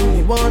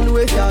me want to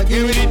if you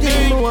give me the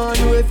thing. Me want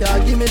to if you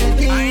give me the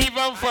thing.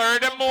 Even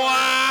furthermore,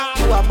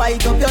 you a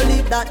bite up your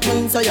lip. That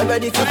means so you're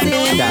ready for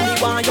things.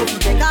 Me want you to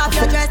take off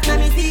your dress. Let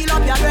me seal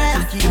up your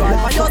dress. Keep roll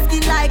for your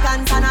skin like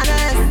ants and an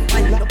S.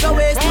 Wind up your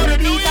waist to the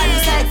beat of the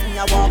sex. Me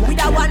a walk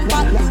with a one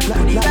pack, you to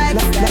the vex.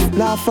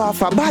 Laugh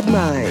off a bad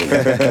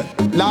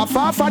mind. Laugh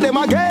off of them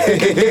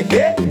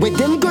again. With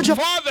them good job.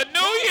 For the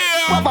new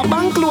year. Have a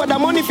bank load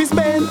of money for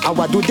spend. I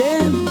what do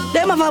them?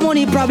 Them have a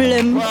money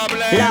problem.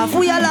 Laugh,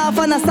 we a laugh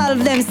and a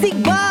solve them.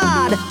 Sick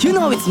bad. You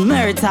know it's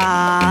marital.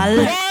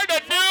 For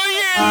the new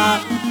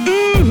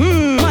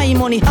year. My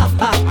money, ha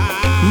ha.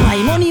 My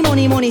money,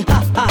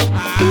 ha ha.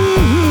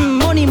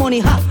 Money,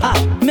 ha ha.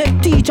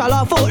 Make teacher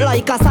laugh out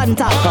like a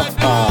Santa.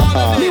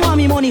 Me want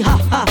me money, ha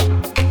ha.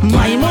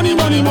 My money,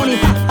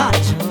 ha ha.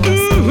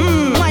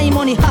 My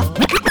money, ha.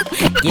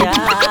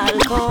 Y'all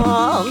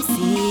come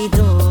see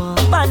though.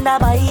 Panda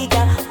bike,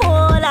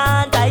 hold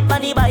on tight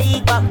on the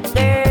bike back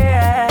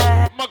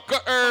there.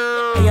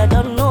 You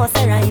don't know,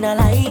 say I not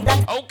like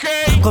that.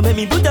 Okay. Come let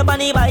me put up on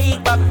the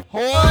bike back.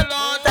 Hold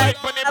on tight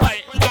on the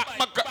bike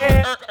back.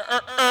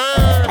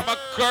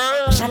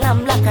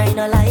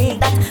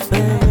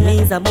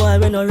 a boy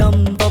when no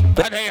ramp up.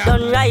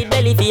 Don't ride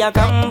belly for your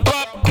camp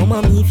up. Come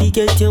on me if you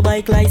get your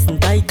bike license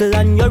title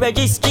and your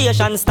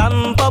registration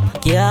stamp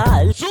up.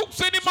 Girl,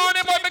 Soups in the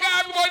morning, but the guy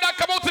everybody that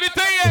come out to the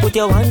thing. put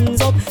your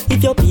hands up.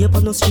 If your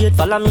paper no straight,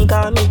 follow me,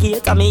 cause me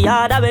gate and me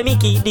yard where me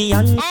keep the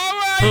hand.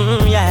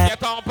 Yeah.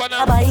 Get on for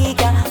A bike,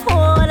 yeah.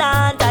 Hold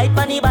on tight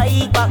on the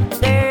bike back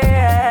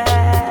there.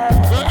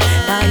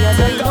 Now you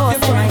don't know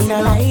say I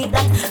not like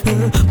that.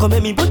 Come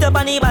let me put up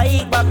on the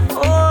bike back.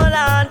 Hold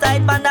on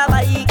tight on the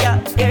bike,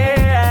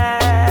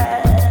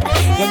 yeah.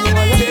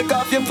 Take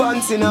off your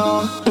pants, you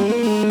know.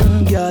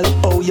 Girl,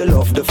 oh you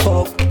love the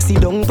fuck. See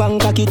don't pan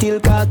cocky till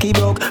cocky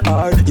broke.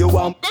 Or you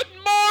want.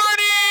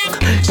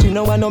 She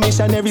know I no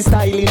missionary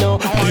style, you know.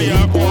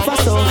 Bend over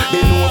so,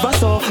 bend over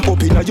so.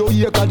 Up inna your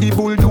ear 'cause the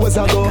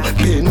bulldozer go.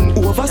 Bend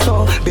over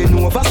so, bend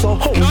over so.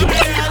 How you?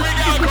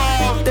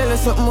 Tell her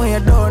something when you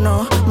don't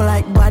know. Me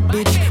like bad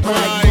bitch, me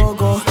like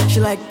go-go. She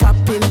like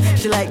tapping,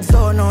 she like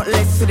zono.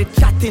 Let's see the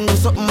chatting, do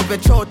something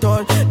with your throat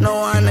all.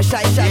 No one a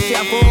shy, she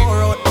have a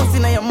whore out. Pussy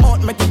in your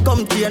mouth, make it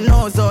come to your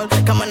nose all.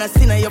 Come on, I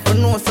see now you for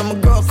know some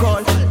girl call.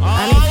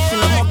 And if she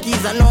no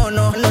monkeys, I know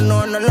no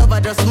love, I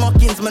just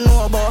mockings, me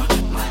know about.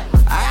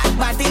 Alright,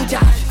 but in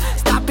charge.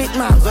 Stop it,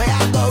 man. So I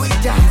go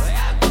with jazz.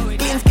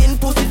 Clean skin,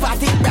 pussy,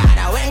 fatty,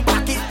 brother. When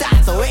pack it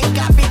tight, so when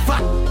clap it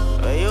fat.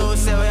 You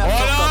say we are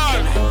fuck up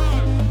tonight.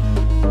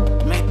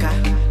 Make her.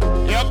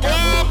 You're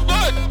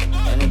good.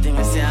 Anything I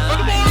say, I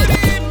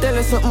tell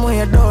her something when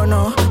you don't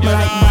know. Me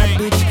like bad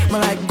bitch, me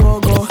like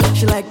go-go.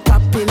 She like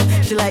tapping,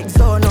 she like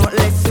zono.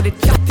 Let's see the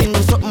chatting,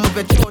 do something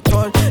with your throat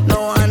all. No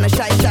one a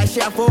shy, she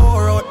have a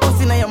whore out.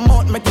 Pussy in your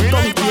mouth, make it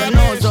come to your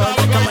nose all.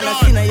 Come on, I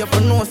see now you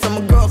for know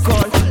some girl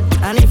call.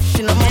 And if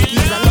she no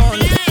monkeys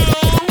alone.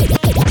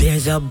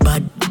 There's a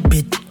bad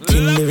bitch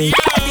in the ring.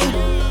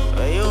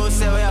 You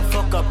say we are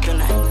fuck up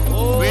tonight.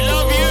 We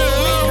love you.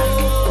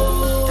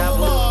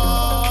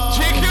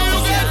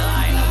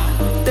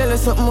 Tell her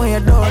something when you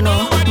don't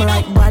know. Me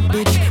like bad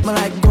bitch, me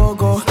like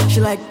go-go. She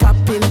like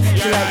tapping,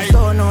 she like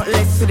zono.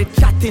 Let's see the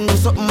chatting, do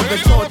something with the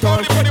throat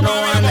all. No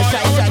one a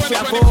shy, she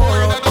have a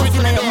whore out. Pussy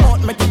in your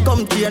mouth, make it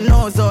come to your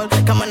nose all.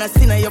 Come on, I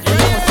see now you for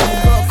know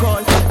some girl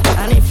call.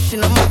 And if she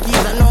no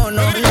monkeys, I know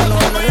no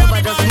love,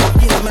 I just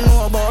monkeys, me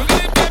know about.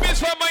 Tap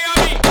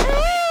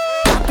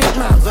it,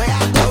 man, so you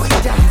go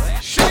with jazz.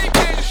 Shake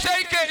it,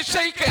 shake it,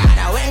 shake it.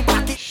 Gotta wing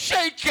pack it,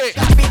 shake it.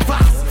 Tap it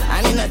fast,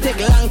 and it not take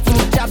long to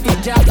me chop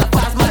it, jab. I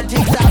pass my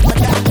jigs out, but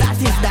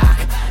that is dark.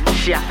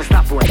 She have to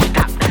stop when she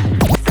tap that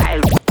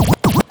style.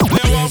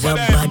 There's a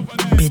bad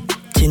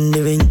bitch in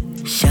the ring.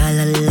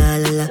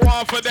 Sha-la-la-la-la.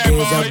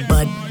 There's a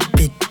bad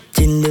bitch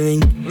in the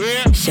ring.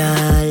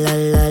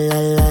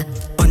 Sha-la-la-la-la.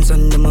 Once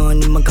on the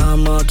morning, my car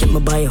market, my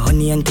buy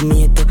honey and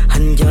tomato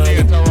and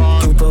jelly.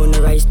 2 pound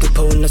of rice, 2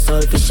 pound of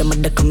saltfish. I'm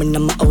at the coming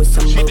on my house.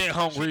 I'm she ain't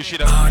hungry, she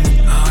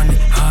honey. I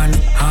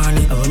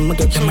want to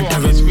get them at the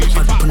run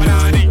back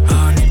punani.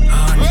 Honey.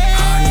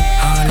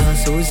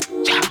 So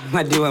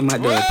I do what my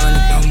dog.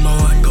 Number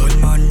 1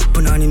 gunman.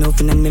 Punani no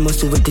finna me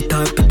must over the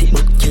top. Pretty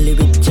but kill it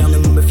with jam.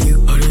 Number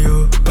few.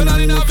 Audio.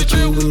 Punani no for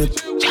you in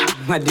it.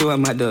 I do what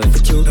my dog. For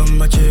you, don't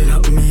match it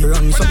up me.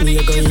 Run something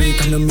you go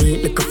eat and no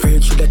meat like a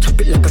freak. Shoulda chop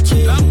it like a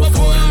chain. I'm a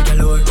fool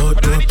galore.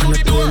 Out up on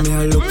the door, me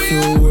I look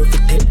few. If you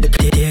take the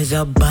there's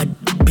a bad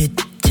bitch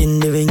in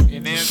the ring.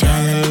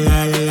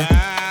 Sha-la-la-la-la.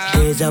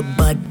 There's a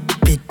bad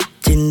bitch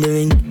in the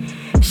ring.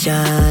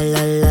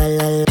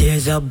 Sha-la-la-la-la.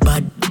 There's a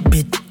bad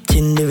bitch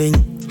in the ring.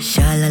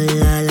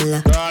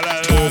 Sha-la-la-la-la.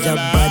 There's a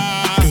bad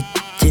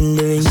bitch in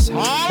the ring.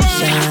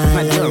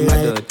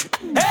 Sha-la-la-la-la.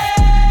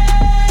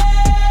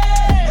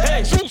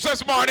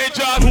 Success morning,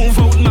 John. Move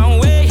out my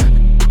way.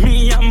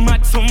 Me and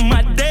Max on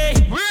my day.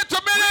 Wait a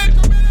minute.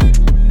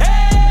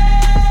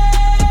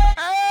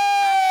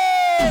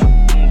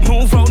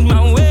 Move out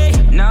my way.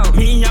 Now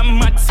me and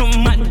Max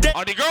on my day.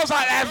 All the girls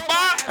are left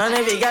bar. And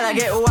every girl I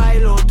get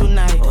wild out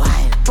tonight.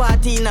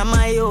 Party in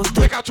my house.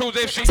 Take a choose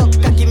if she. So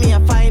cocky me a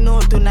find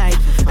out tonight.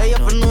 I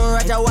have to know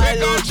Roger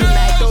wild out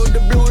tonight. Out the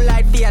blue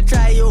light for ya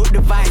try out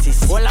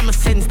devices. All I'm a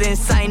sense then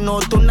sign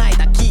out tonight.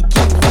 I keep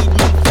weed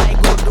me fly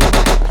go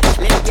Dubai.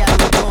 Let girl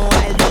go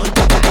wild down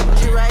tonight.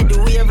 She ride the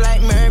wave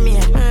like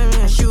mermaid.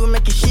 She will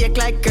make it shake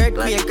like Kirk.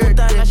 Put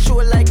on a show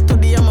like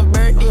today I'm a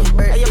birthday.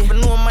 I have to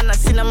know man I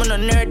sin I'm on a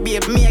nerd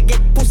babe. Me I get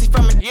pussy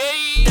from a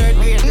 3rd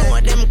grade. Know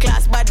them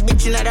class bad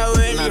bitch in the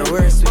world. Not the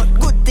worst way. But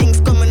good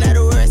things coming out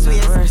the worst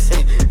ways.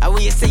 I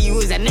will you say you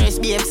was a nurse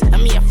babes.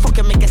 And me a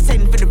fucker make a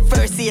send for the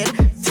first year.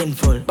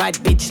 Sinful. Bad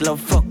bitch love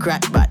fuck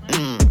rat but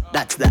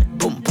that's that.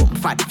 Boom boom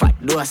fat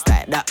do a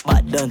style that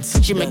bad dance.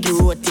 She make you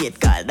rotate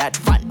call that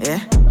fun. Yeah.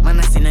 Man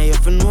I see now you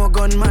for no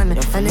gun man.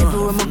 And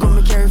everywhere me come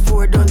me carry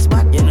 4 guns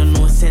back. You know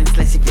no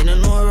senseless if you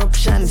don't know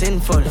eruption.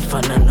 Sinful. The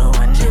fun I know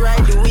one. She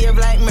ride the wave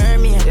like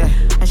mermaid.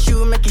 And she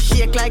will make it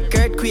shake like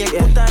earthquake.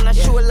 Put on a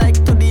show like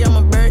today I'm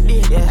a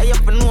birthday. I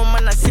have to know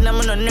man I see I'm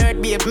on a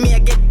nerd babe. Me I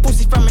get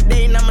pussy from a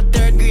day in I'm a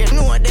 3rd grade.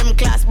 Know them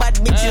class bad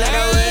bitch like a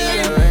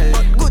world.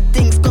 But good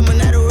things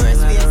coming out the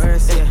worst ways.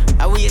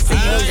 I will you say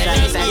you was a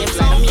nice babe.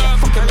 Me a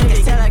fucking make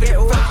it sound like it.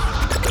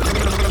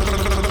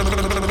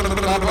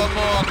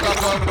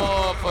 Couple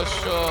more for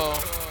sure.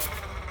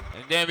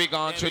 Then we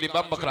gone through the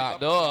bumper clock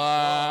door.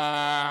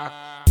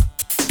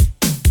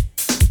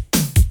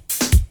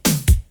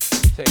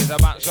 Say it's a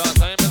back short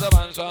time, it's a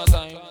back short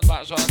time.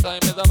 Back short time,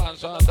 it's a back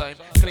short time.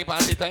 Clean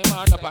panty time,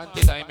 or the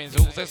panty time. It's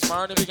who's this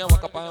morning, we can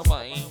walk up on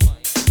mine.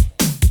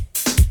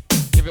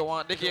 If you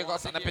want the cake, go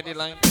send a penny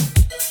line.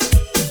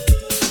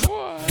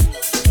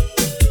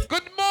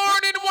 Good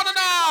morning, one and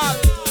all.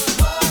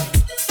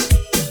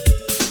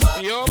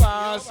 Yo,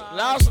 boss,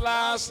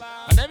 last.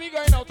 And then we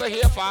going out to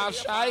here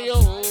fast, shy,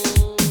 yo.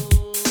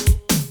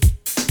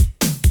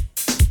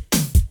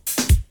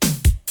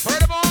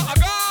 Furthermore, I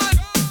go.